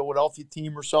maybe a Philadelphia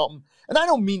team or something. And I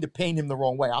don't mean to paint him the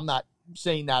wrong way. I'm not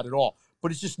saying that at all.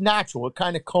 But it's just natural. It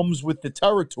kind of comes with the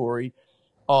territory.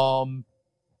 And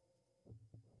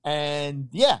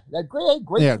yeah, that great.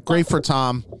 Yeah, great for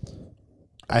Tom.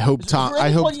 I hope Tom. Is there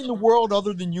anybody in the world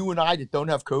other than you and I that don't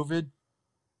have COVID?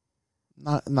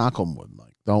 Knock on wood,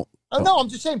 Mike. Don't. No, I'm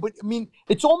just saying. But I mean,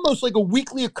 it's almost like a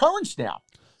weekly occurrence now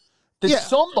that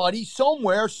somebody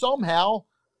somewhere somehow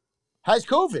has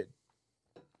COVID.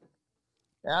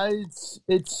 It's.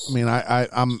 I mean, I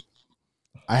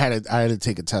had to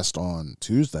take a test on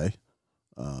Tuesday.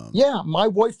 Yeah, my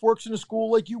wife works in a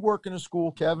school like you work in a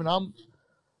school, Kevin. I'm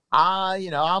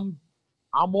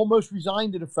almost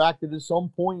resigned to the fact that at some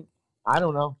point, I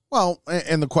don't know. Well,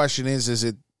 and the question is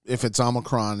it if it's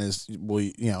Omicron,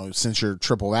 since you're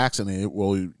triple vaccinated,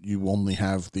 will you only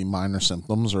have the minor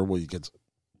symptoms, or will you get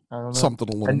something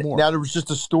a little more? Now there was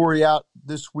just a story out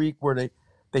this week where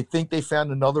they think they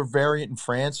found another variant in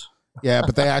France. Yeah,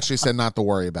 but they actually said not to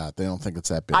worry about it. They don't think it's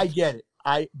that big. I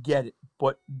get it.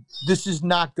 But this is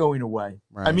not going away.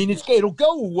 Right. I mean, it'll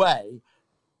go away.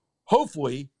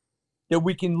 Hopefully, that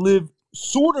we can live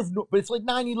sort of, but it's like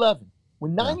 9/11.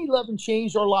 When 9/11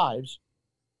 changed our lives,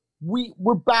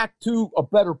 we're back to a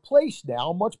better place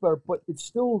now, much better. But it's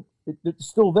still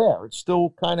there. It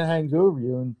still kind of hangs over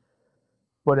you.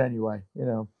 But anyway,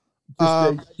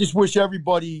 just wish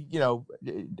everybody,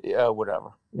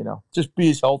 whatever, just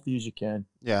be as healthy as you can.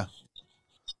 Yeah.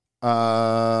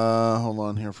 Hold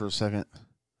on here for a second.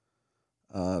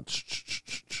 I'm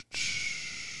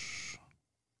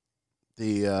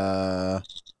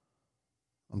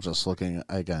just looking.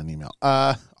 I got an email.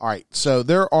 All right. So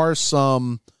there are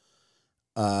some.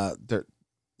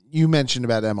 You mentioned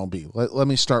about MLB. Let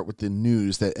me start with the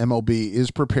news that MLB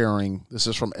is preparing. This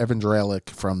is from Evan Drellick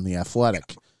from The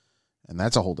Athletic, and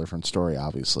that's a whole different story,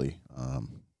 obviously,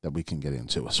 that we can get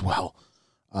into as well.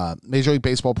 Major League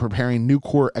Baseball preparing new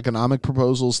core economic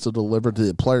proposals to deliver to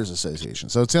the Players Association.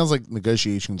 So it sounds like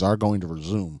negotiations are going to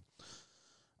resume.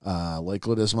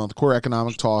 Later this month, core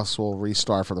economic talks will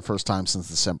restart for the first time since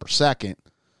December 2nd.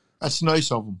 That's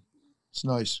nice of them. It's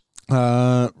nice.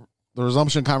 The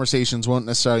resumption conversations won't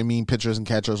necessarily mean pitchers and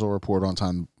catchers will report on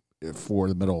time for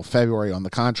the middle of February. On the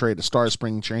contrary, the start of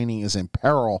spring training is in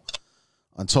peril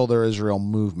until there is real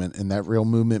movement, and that real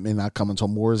movement may not come until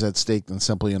more is at stake than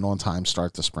simply an on-time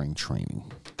start to spring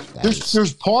training.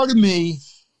 There's part of me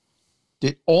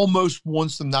that almost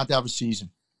wants them not to have a season.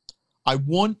 I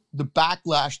want the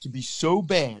backlash to be so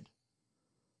bad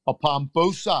upon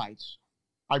both sides.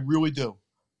 I really do.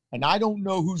 And I don't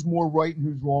know who's more right and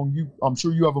who's wrong. I'm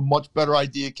sure you have a much better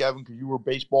idea, Kevin, because you were a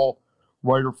baseball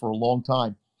writer for a long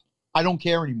time. I don't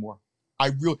care anymore.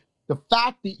 The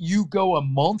fact that you go a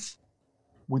month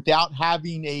without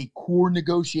having a core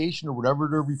negotiation or whatever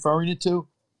they're referring it to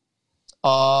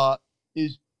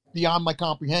is beyond my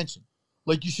comprehension.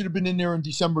 Like, you should have been in there on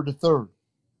December the 3rd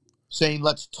saying,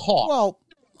 let's talk. Well,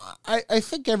 I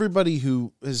think everybody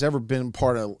who has ever been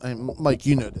part of, and Mike,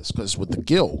 you know this, because with the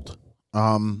Guild,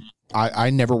 I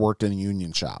never worked in a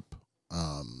union shop.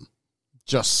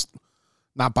 Just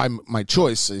not by my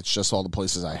choice. It's just all the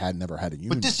places I had never had a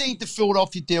union. But this ain't the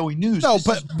Philadelphia Daily News. No, this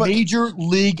is Major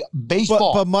League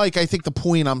Baseball. But Mike, I think the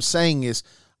point I'm saying is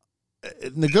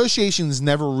negotiations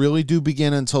never really do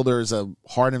begin until there's a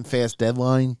hard and fast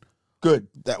deadline. Good.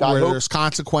 Where there's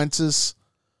consequences.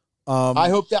 I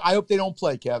hope they don't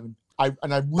play, Kevin. I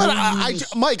really But mean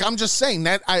this. Mike, I'm just saying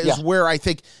that is where I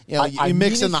think you I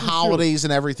mix mean in the this holidays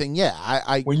and everything.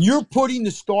 Yeah, when you're putting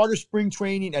the start of spring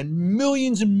training and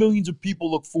millions and millions of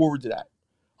people look forward to that.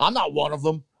 I'm not one of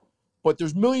them, but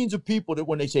there's millions of people that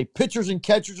when they say pitchers and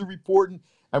catchers are reporting,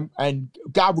 and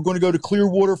God, we're going to go to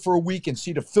Clearwater for a week and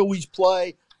see the Phillies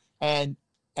play, and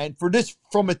for this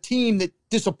from a team that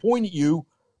disappointed you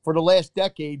for the last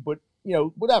decade, but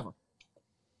whatever.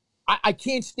 I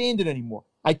can't stand it anymore.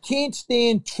 I can't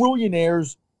stand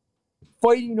trillionaires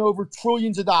fighting over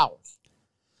trillions of dollars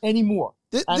anymore.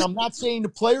 And I'm not saying the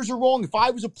players are wrong. If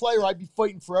I was a player, I'd be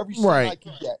fighting for every cent I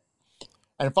could get.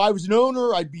 And if I was an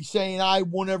owner, I'd be saying I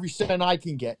want every cent I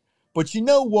can get. But you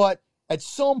know what? At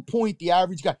some point, the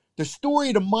average guy, the story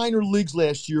of the minor leagues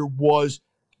last year was,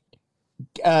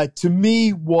 to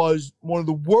me, was one of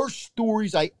the worst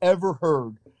stories I ever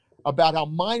heard about how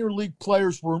minor league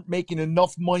players weren't making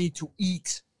enough money to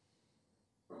eat.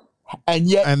 And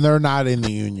they're not in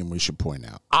the union, we should point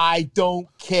out. I don't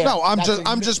care. No,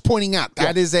 I'm just pointing out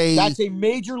that's a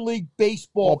Major League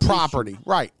Baseball property. Issue.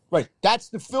 Right. That's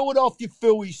the Philadelphia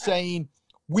Phillies saying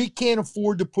we can't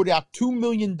afford to put out $2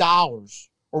 million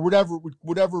or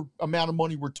whatever amount of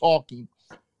money we're talking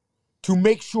to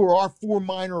make sure our 4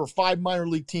 minor or 5 minor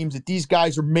league teams that these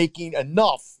guys are making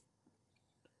enough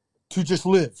to just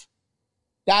live.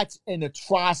 That's an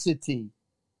atrocity.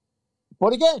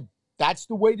 But again, that's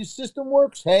the way the system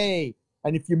works. Hey,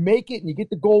 and if you make it and you get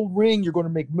the gold ring, you're going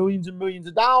to make millions and millions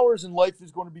of dollars and life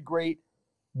is going to be great.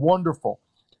 Wonderful.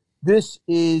 This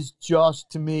is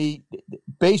just, to me,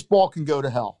 baseball can go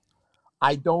to hell.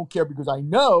 I don't care because I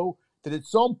know that at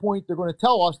some point they're going to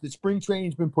tell us that spring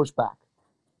training's been pushed back.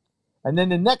 And then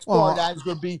the next part of that is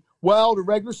going to be, the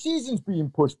regular season's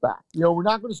being pushed back. We're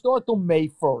not going to start till May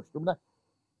 1st.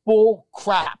 Bull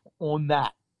crap on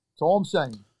that. That's all I'm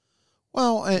saying.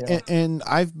 Well, and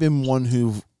I've been one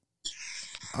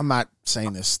I'm not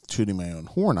saying this tooting my own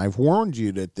horn. I've warned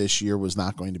you that this year was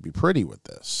not going to be pretty with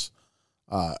this.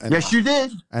 Yes, you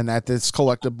did. And that this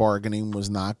collective bargaining was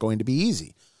not going to be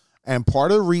easy. And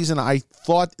part of the reason I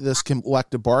thought this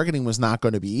collective bargaining was not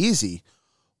going to be easy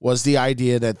was the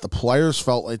idea that the players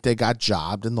felt like they got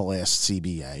jobbed in the last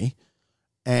CBA.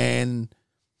 And,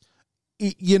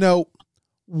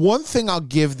 one thing I'll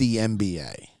give the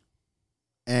NBA,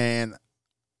 and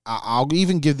I'll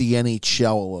even give the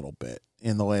NHL a little bit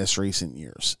in the last recent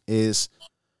years, is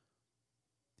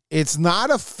it's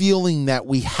not a feeling that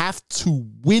we have to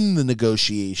win the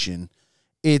negotiation.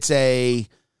 It's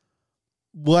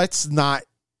let's not,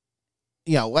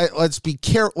 let's be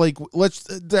careful.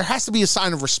 There has to be a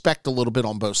sign of respect a little bit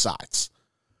on both sides.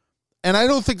 And I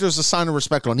don't think there's a sign of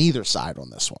respect on either side on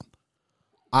this one.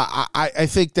 I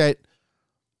think that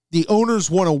the owners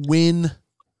want to win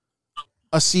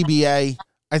a CBA.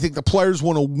 I think the players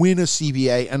want to win a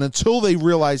CBA. And until they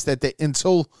realize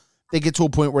until they get to a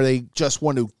point where they just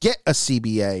want to get a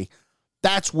CBA,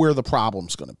 that's where the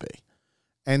problem's going to be.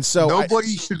 And so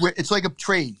nobody should win. It's like a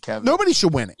trade, Kevin. Nobody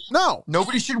should win it. No.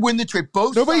 Nobody should win the trade.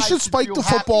 Nobody should spike the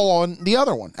football on the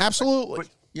other one. Absolutely.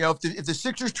 But, if the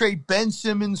Sixers trade Ben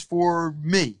Simmons for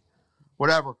me,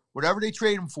 whatever they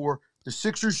trade him for, the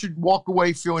Sixers should walk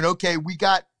away feeling, okay, we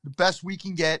got the best we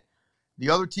can get. The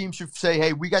other team should say,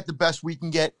 hey, we got the best we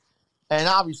can get. And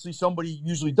obviously somebody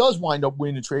usually does wind up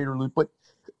winning a trade or lose. But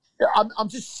I'm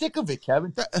just sick of it,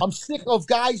 Kevin. I'm sick of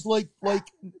guys like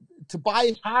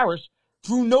Tobias Harris,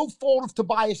 through no fault of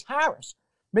Tobias Harris,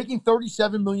 making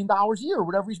 $37 million a year or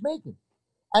whatever he's making.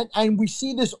 And we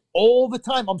see this all the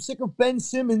time. I'm sick of Ben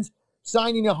Simmons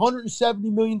signing a $170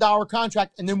 million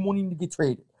contract and then wanting to get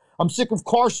traded. I'm sick of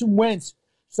Carson Wentz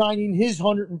signing his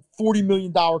 $140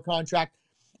 million contract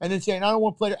and then saying, I don't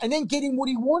want to play there, and then getting what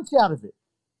he wants out of it,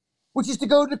 which is to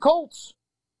go to the Colts.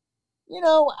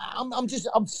 I'm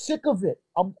sick of it.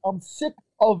 I'm sick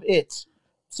of it.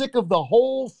 Sick of the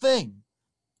whole thing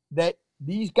that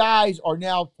these guys are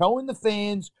now telling the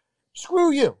fans,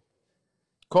 screw you.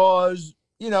 Because,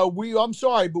 I'm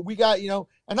sorry, but we got,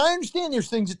 and I understand there's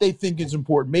things that they think is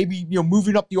important. Maybe,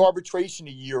 moving up the arbitration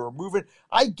a year or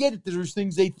I get it that there's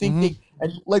things they think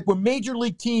and like when major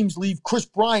league teams leave Chris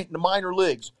Bryant in the minor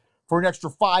leagues for an extra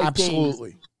 5 days.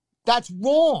 Absolutely. That's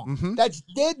wrong. Mm-hmm. That's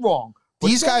dead wrong. But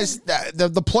these guys,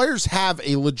 the players have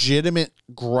a legitimate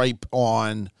gripe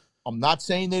on. I'm not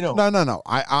saying they don't. No.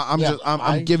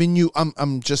 I'm giving you.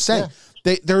 I'm just saying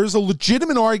there is a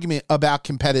legitimate argument about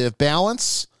competitive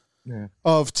balance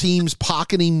of teams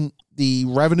pocketing the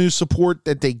revenue support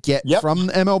that they get from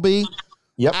MLB.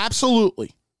 Yep.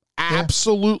 Absolutely.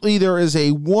 There is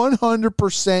a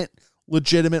 100%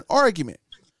 legitimate argument.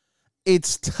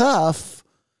 It's tough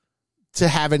to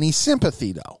have any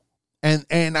sympathy though.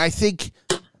 And I think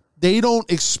they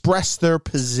don't express their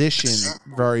position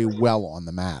very well on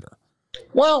the matter.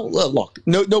 Well, look,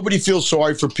 nobody feels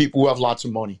sorry for people who have lots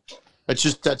of money. That's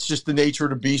just the nature of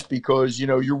the beast because,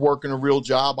 you're working a real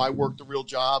job. I worked a real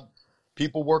job.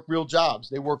 People work real jobs.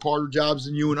 They work harder jobs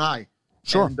than you and I.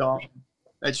 Sure. And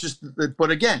it's just,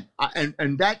 but again,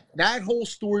 and that whole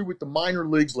story with the minor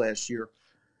leagues last year,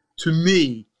 to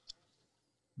me,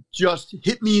 just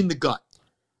hit me in the gut.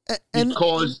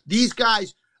 Because these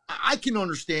guys, I can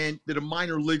understand that a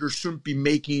minor leaguer shouldn't be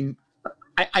making.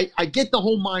 I get the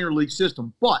whole minor league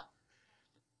system, but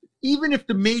even if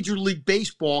the Major League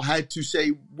Baseball had to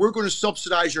say, we're going to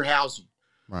subsidize your housing,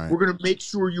 right. We're going to make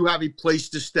sure you have a place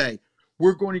to stay,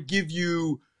 we're going to give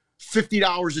you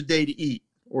 $50 a day to eat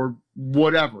or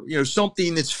whatever,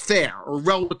 something that's fair or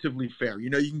relatively fair. You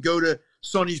can go to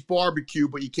Sonny's Barbecue,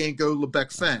 but you can't go to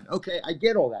Lebec Fen. Okay, I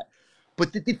get all that.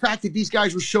 But the fact that these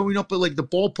guys were showing up at like the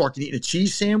ballpark and eating a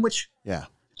cheese sandwich. Yeah.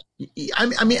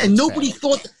 I mean, and nobody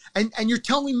thought, and you're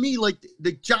telling me like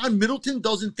that John Middleton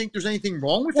doesn't think there's anything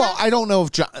wrong with that? Well, I don't know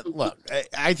if John, look,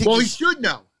 I think. Well, he should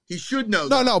know. He should know.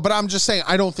 No, but I'm just saying,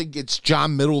 I don't think it's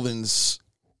John Middleton's.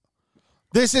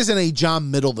 This isn't a John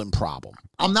Middleton problem.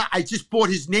 I just brought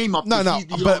his name up. No,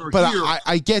 but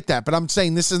I get that. But I'm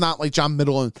saying this is not like John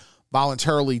Middleton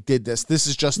voluntarily did this. This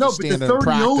is just the standard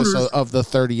practice of the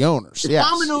 30 owners. If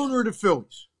I'm an owner of the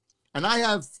Phillies, and I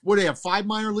have, what do they have, 5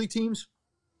 minor league teams?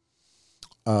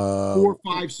 4,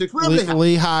 5, 6, whatever they have.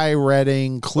 Lehigh,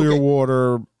 Reading,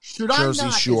 Clearwater, Jersey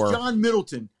Shore. As John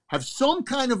Middleton, have some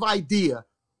kind of idea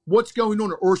what's going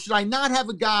on? Or should I not have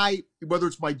a guy, whether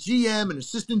it's my GM, an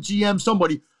assistant GM,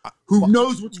 somebody who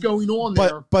knows what's going on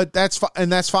there? But that's fine,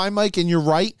 and that's fine, Mike, and you're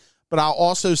right. But I'll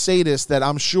also say this, that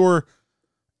I'm sure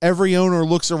every owner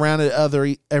looks around at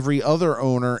every other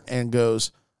owner and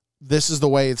goes, this is the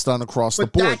way it's done across the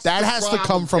board. That has to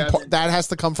come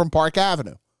from Park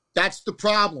Avenue. That's the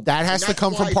problem. That has to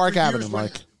come from Park Avenue,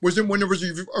 Mike. When there was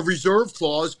a reserve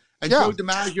clause and Joe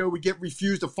DiMaggio would get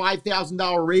refused a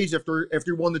 $5,000 raise after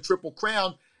he won the Triple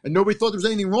Crown, and nobody thought there was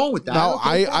anything wrong with that.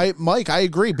 No, Mike, I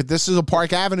agree, but this is a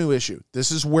Park Avenue issue.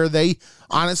 This is where they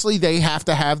have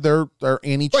to have their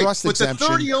antitrust exemption.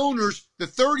 But the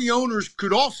 30 owners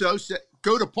could also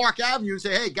go to Park Avenue and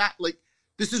say, hey,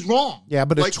 this is wrong. Yeah,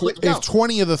 but if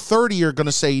 20 of the 30 are going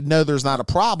to say, no, there's not a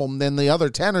problem, then the other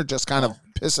 10 are just kind of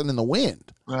pissing in the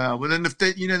wind. Well, then if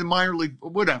the minor league,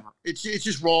 whatever, it's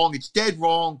just wrong. It's dead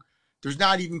wrong. There's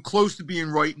not even close to being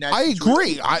right in that situation.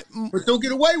 Agree. But they'll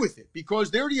get away with it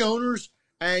because they're the owners,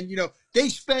 and they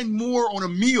spend more on a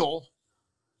meal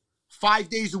 5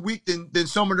 days a week than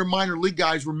some of their minor league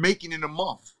guys were making in a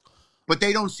month. But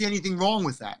they don't see anything wrong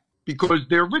with that because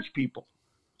they're rich people.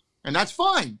 And that's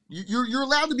fine. You're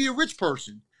allowed to be a rich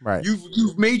person. Right.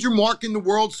 You've made your mark in the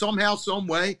world somehow, some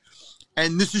way,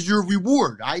 and this is your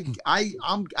reward. I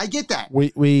get that.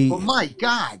 But my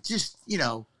God, just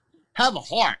have a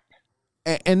heart.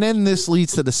 And then this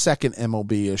leads to the second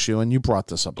MLB issue, and you brought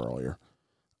this up earlier.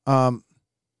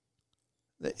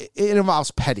 It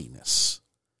involves pettiness,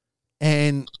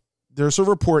 and there's a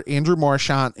report. Andrew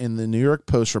Marchand in the New York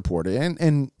Post reported,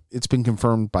 and it's been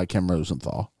confirmed by Ken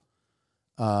Rosenthal.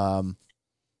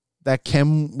 That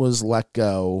Ken was let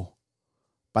go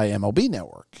by MLB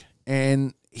Network.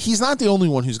 And he's not the only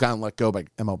one who's gotten let go by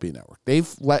MLB Network. They've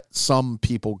let some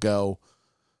people go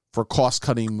for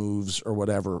cost-cutting moves or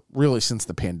whatever, really since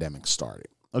the pandemic started.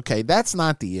 Okay, that's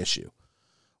not the issue.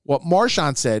 What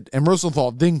Marchand said, and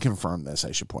Rosenthal didn't confirm this,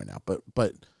 I should point out,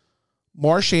 but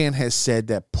Marchand has said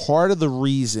that part of the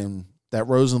reason that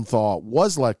Rosenthal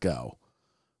was let go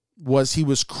was he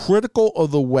was critical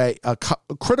of the way,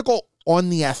 critical on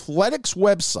the Athletics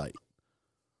website.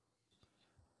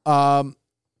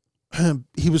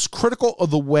 He was critical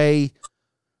of the way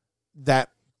that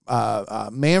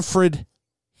Manfred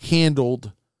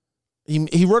handled.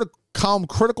 He wrote a column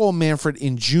critical of Manfred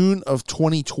in June of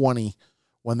 2020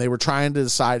 when they were trying to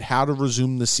decide how to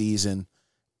resume the season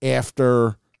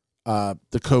after the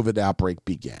COVID outbreak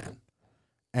began.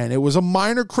 And it was a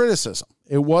minor criticism.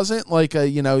 It wasn't like hey,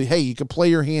 you could play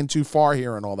your hand too far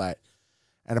here and all that.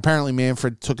 And apparently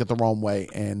Manfred took it the wrong way,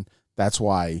 and that's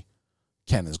why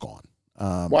Ken is gone.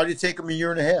 Why did it take him a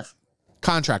year and a half?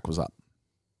 Contract was up.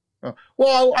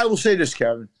 Well, I will say this,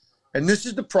 Kevin, and this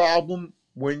is the problem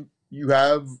when you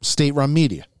have state-run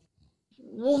media.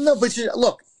 Well, no, but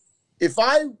look, if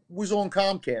I was on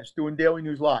Comcast doing Daily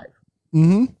News Live,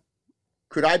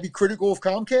 could I be critical of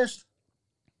Comcast?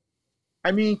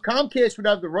 I mean, Comcast would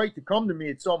have the right to come to me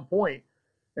at some point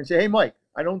and say, hey, Mike,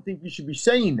 I don't think you should be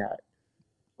saying that.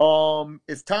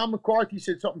 If Tom McCarthy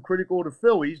said something critical of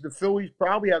the Phillies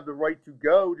probably have the right to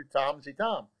go to Tom and say,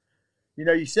 Tom,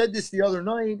 You said this the other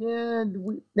night,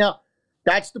 and now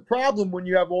that's the problem when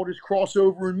you have all this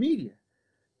crossover in media.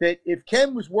 That if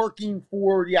Ken was working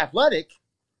for The Athletic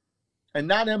and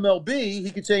not MLB,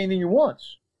 he could say anything he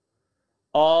wants.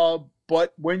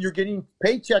 But when you're getting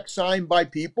paychecks signed by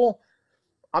people,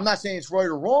 I'm not saying it's right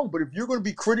or wrong, but if you're going to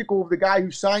be critical of the guy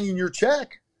who's signing your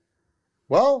check,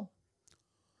 well,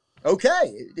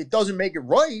 okay, it doesn't make it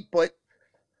right, but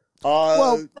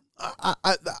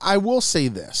I will say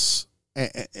this,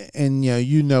 and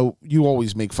you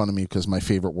always make fun of me because my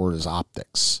favorite word is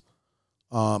optics.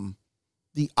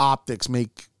 The optics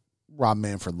make Rob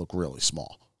Manfred look really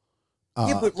small.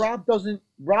 Yeah, but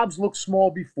Rob's looked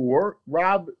small before.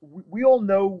 We all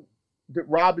know that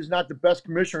Rob is not the best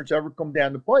commissioner that's ever come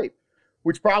down the pipe,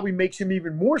 which probably makes him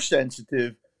even more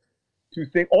sensitive to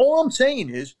think. All I'm saying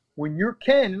is, when you're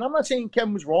Ken, and I'm not saying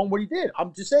Ken was wrong what he did.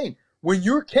 I'm just saying, when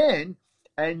you're Ken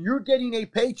and you're getting a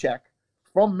paycheck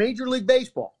from Major League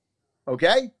Baseball,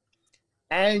 okay,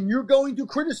 and you're going to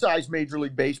criticize Major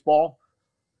League Baseball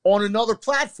on another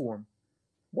platform,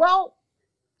 well,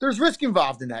 there's risk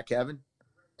involved in that, Kevin.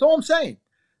 That's all I'm saying.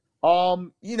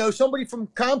 Somebody from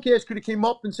Comcast could have came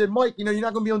up and said, Mike, you're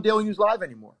not going to be on Daily News Live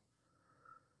anymore.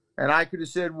 And I could have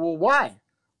said, well, why?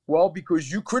 Well,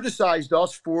 because you criticized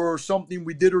us for something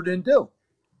we did or didn't do.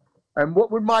 And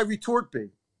what would my retort be?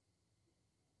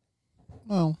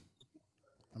 Well,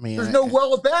 I mean, there's no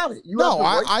well about it.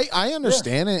 I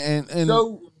understand it. And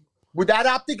so would that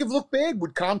optic have looked bad?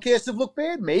 Would Comcast have looked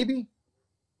bad? Maybe.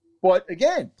 But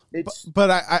again, it's. But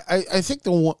I think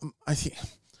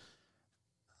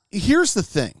here's the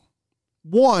thing.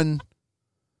 One,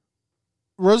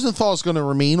 Rosenthal is going to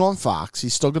remain on Fox.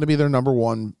 He's still going to be their number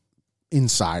one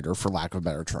insider, for lack of a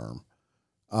better term.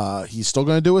 He's still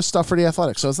going to do his stuff for The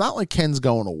Athletic. So it's not like Ken's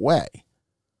going away.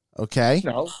 Okay?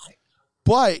 No.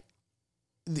 But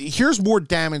here's more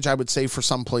damage, I would say, for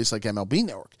some place like MLB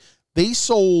Network. They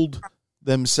sold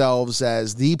themselves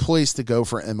as the place to go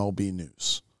for MLB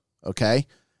news. Okay?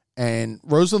 And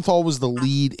Rosenthal was the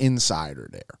lead insider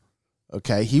there.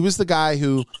 Okay? He was the guy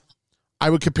who I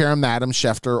would compare him to Adam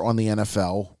Schefter on the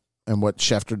NFL and what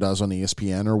Schefter does on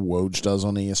ESPN or Woj does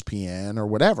on ESPN or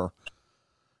whatever.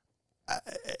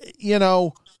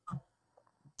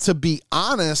 To be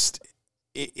honest,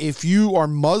 if you are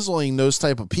muzzling those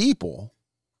type of people,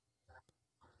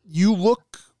 you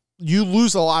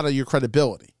lose a lot of your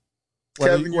credibility.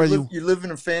 Kevin, you live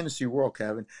in a fantasy world,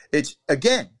 Kevin. It's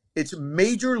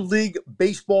Major League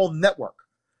Baseball Network.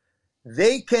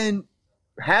 They can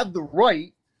have the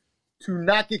right to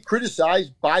not get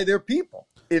criticized by their people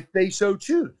if they so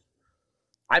choose.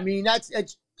 I mean, I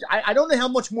don't know how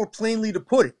much more plainly to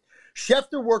put it.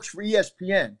 Schefter works for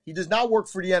ESPN. He does not work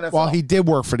for the NFL. Well, he did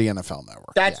work for the NFL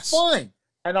Network. That's fine.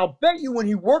 And I'll bet you when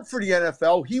he worked for the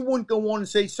NFL, he wouldn't go on and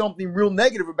say something real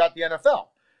negative about the NFL.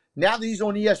 Now that he's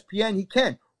on ESPN, he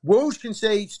can. Woj can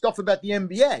say stuff about the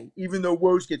NBA, even though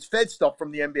Woj gets fed stuff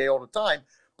from the NBA all the time.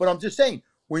 But I'm just saying,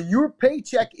 when your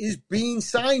paycheck is being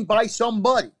signed by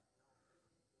somebody,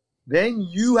 then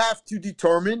you have to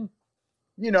determine,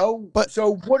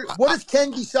 so what if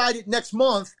Ken decided next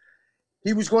month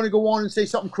he was going to go on and say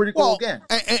something critical again?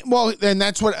 And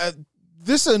that's what,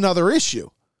 this is another issue.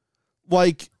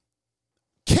 Like,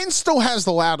 Ken still has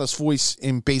the loudest voice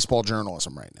in baseball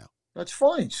journalism right now. That's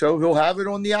fine. So he'll have it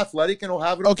on The Athletic and he'll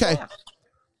have it on Fox.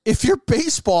 If you're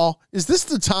baseball, is this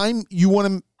the time you want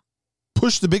to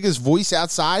push the biggest voice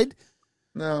outside?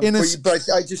 No, but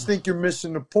I just think you're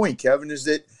missing the point, Kevin, is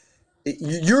that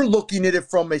you're looking at it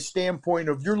from a standpoint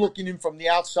of you're looking in from the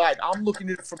outside. I'm looking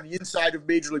at it from the inside of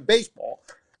Major League Baseball.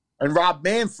 And Rob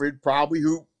Manfred, probably,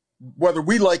 who, whether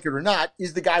we like it or not,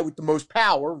 is the guy with the most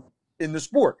power in the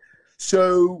sport.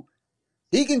 So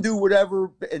he can do whatever,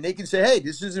 and they can say, hey,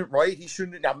 this isn't right. He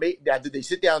shouldn't. Now, did they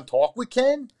sit down and talk with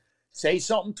Ken? Say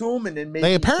something to him, and then maybe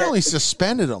they apparently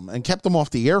suspended him and kept him off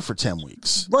the air for 10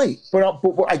 weeks. Right, but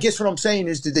I guess what I'm saying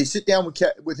is, did they sit down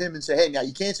with him and say, "Hey, now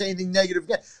you can't say anything negative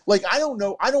again"? Like, I don't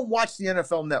know. I don't watch the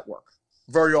NFL Network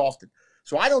very often,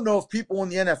 so I don't know if people on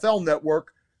the NFL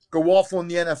Network go off on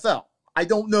the NFL. I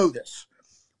don't know this,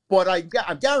 but I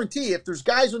guarantee if there's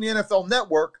guys on the NFL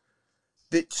Network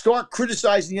that start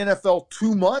criticizing the NFL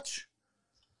too much,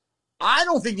 I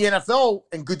don't think the NFL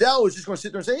and Goodell is just going to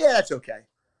sit there and say, "Yeah, that's okay."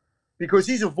 Because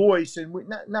he's a voice, and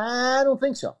I don't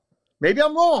think so. Maybe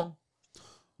I'm wrong.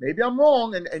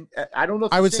 And I don't know.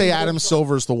 If I would say Adam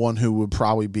Silver's the one who would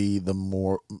probably be the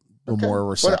more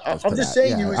receptive. But I'm just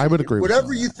saying, I would agree.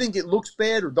 Whatever you think it looks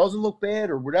bad or doesn't look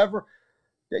bad or whatever,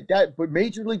 but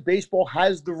Major League Baseball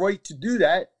has the right to do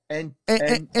that, and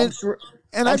I'm sure.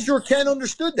 And I'm sure Ken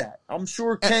understood that. I'm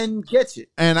sure Ken gets it.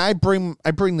 And I bring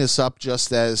this up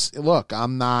just as, look,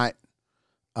 I'm not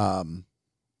I'm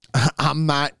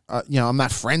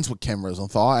not friends with Ken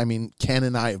Rosenthal. I mean, Ken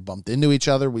and I have bumped into each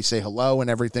other. We say hello and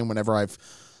everything whenever I've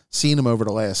seen him over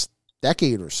the last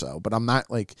decade or so, but I'm not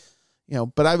like,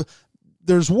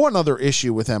 there's one other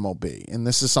issue with MLB, and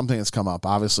this is something that's come up.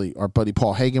 Obviously, our buddy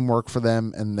Paul Hagen worked for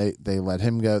them, and they let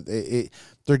him go.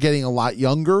 They're getting a lot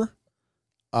younger.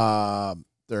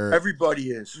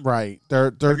 Everybody is. Right.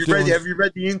 Have you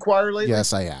read the Inquirer lately?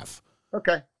 Yes, I have.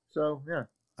 Okay. So, yeah.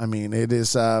 I mean, it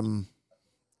is, I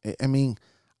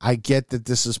get that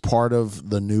this is part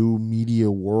of the new media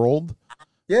world.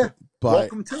 Yeah. But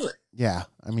welcome to it. Yeah.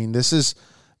 I mean, this is,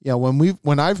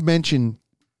 when I've mentioned,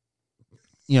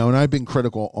 and I've been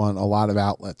critical on a lot of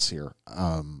outlets here,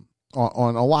 on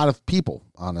a lot of people,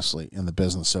 honestly, in the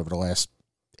business over the last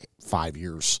 5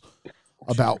 years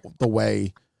about the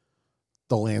way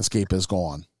the landscape has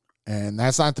gone. And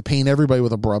that's not to paint everybody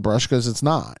with a broad brush, because it's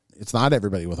not. It's not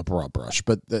everybody with a broad brush.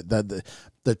 But the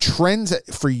trends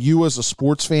for you as a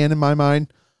sports fan, in my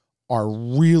mind, are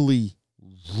really,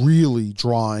 really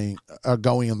going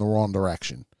in the wrong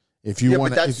direction. If you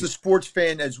want, but that's the sports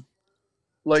fan, as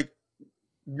like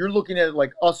you're looking at it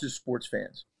like us as sports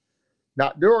fans.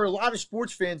 Now, there are a lot of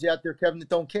sports fans out there, Kevin, that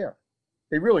don't care.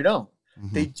 They really don't.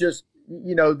 Mm-hmm. They just,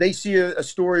 they see a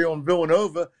story on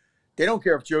Villanova. They don't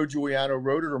care if Joe Giuliano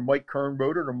wrote it or Mike Kern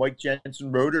wrote it or Mike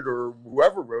Jensen wrote it or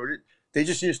whoever wrote it. They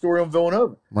just see a story on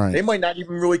Villanova. Right. They might not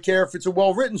even really care if it's a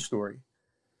well-written story.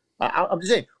 I'm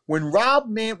just saying, when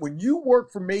you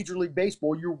work for Major League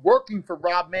Baseball, you're working for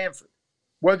Rob Manfred,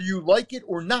 whether you like it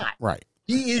or not. Right.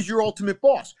 He is your ultimate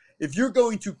boss. If you're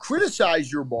going to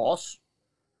criticize your boss,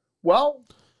 well,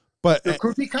 but there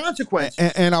could be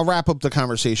consequences. And I'll wrap up the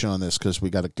conversation on this because we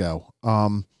got to go.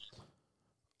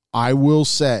 I will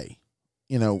say,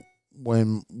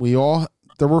 when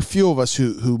there were a few of us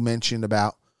who mentioned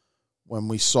about when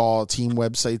we saw team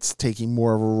websites taking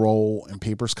more of a role and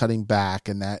papers cutting back,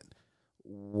 and that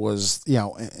was,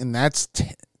 and that's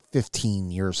 15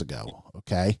 years ago.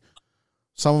 Okay.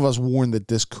 Some of us warned that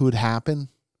this could happen.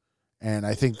 And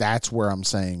I think that's where I'm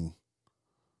saying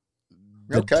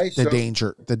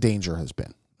the danger has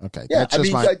been. Okay. Yeah, that's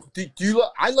just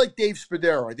I like Dave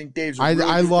Spadaro. I think Dave's a really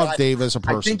I love guy. Dave as a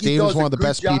person. Dave is one of the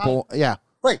best people. Yeah.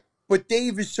 Right. But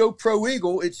Dave is so pro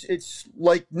Eagle, it's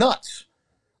like nuts.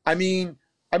 I mean,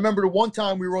 I remember the one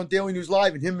time we were on Daily News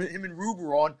Live and him and Rube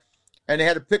were on, and they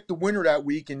had to pick the winner that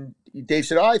week, and Dave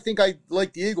said, I think I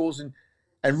like the Eagles, and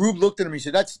Rube looked at him and he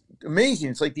said, that's amazing.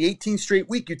 It's like the 18th straight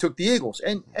week you took the Eagles.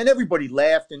 And everybody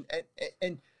laughed,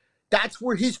 and that's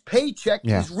where his paycheck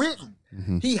is written.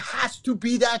 Mm-hmm. He has to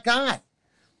be that guy.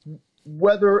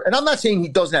 And I'm not saying he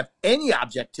doesn't have any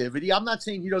objectivity. I'm not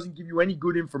saying he doesn't give you any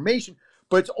good information,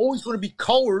 but it's always going to be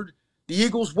colored the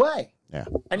Eagles' way. Yeah.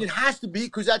 And it has to be,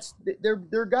 because that's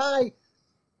their guy.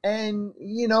 And,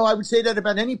 I would say that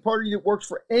about any party that works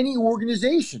for any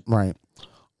organization. Right.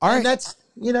 All right. And that's,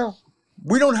 we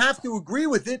don't have to agree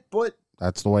with it, but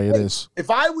that's the way it is.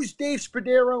 If I was Dave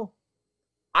Spadaro,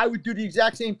 I would do the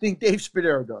exact same thing Dave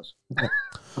Spadaro does.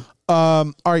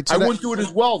 All right. So I wouldn't do it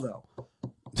as well, though.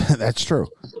 That's true.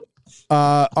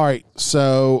 All right.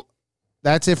 So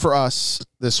that's it for us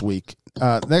this week.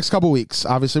 Next couple weeks,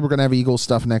 obviously, we're going to have Eagles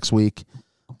stuff next week.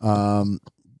 Dana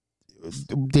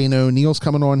O'Neill's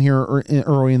coming on here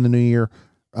early in the new year.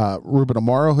 Ruben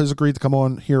Amaro has agreed to come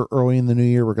on here early in the new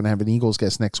year. We're going to have an Eagles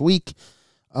guest next week.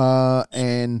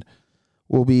 And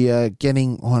we'll be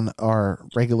getting on our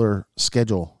regular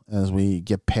schedule as we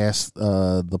get past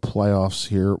the playoffs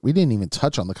here. We didn't even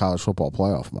touch on the college football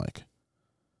playoff, Mike.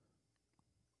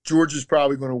 Georgia's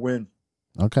probably going to win.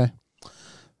 Okay.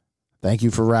 Thank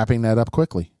you for wrapping that up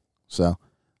quickly. So,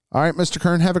 all right, Mr.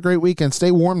 Kern, have a great weekend.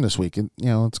 Stay warm this week. And,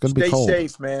 it's going to be cold. Stay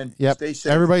safe, man. Yep. Stay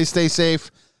safe. Everybody stay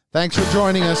safe. Thanks for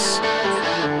joining us.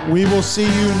 We will see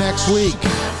you next week.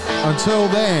 Until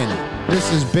then, this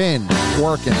has been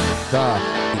Working the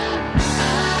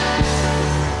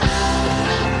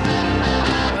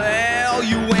Well,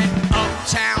 you went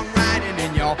uptown riding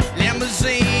in your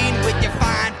limousine.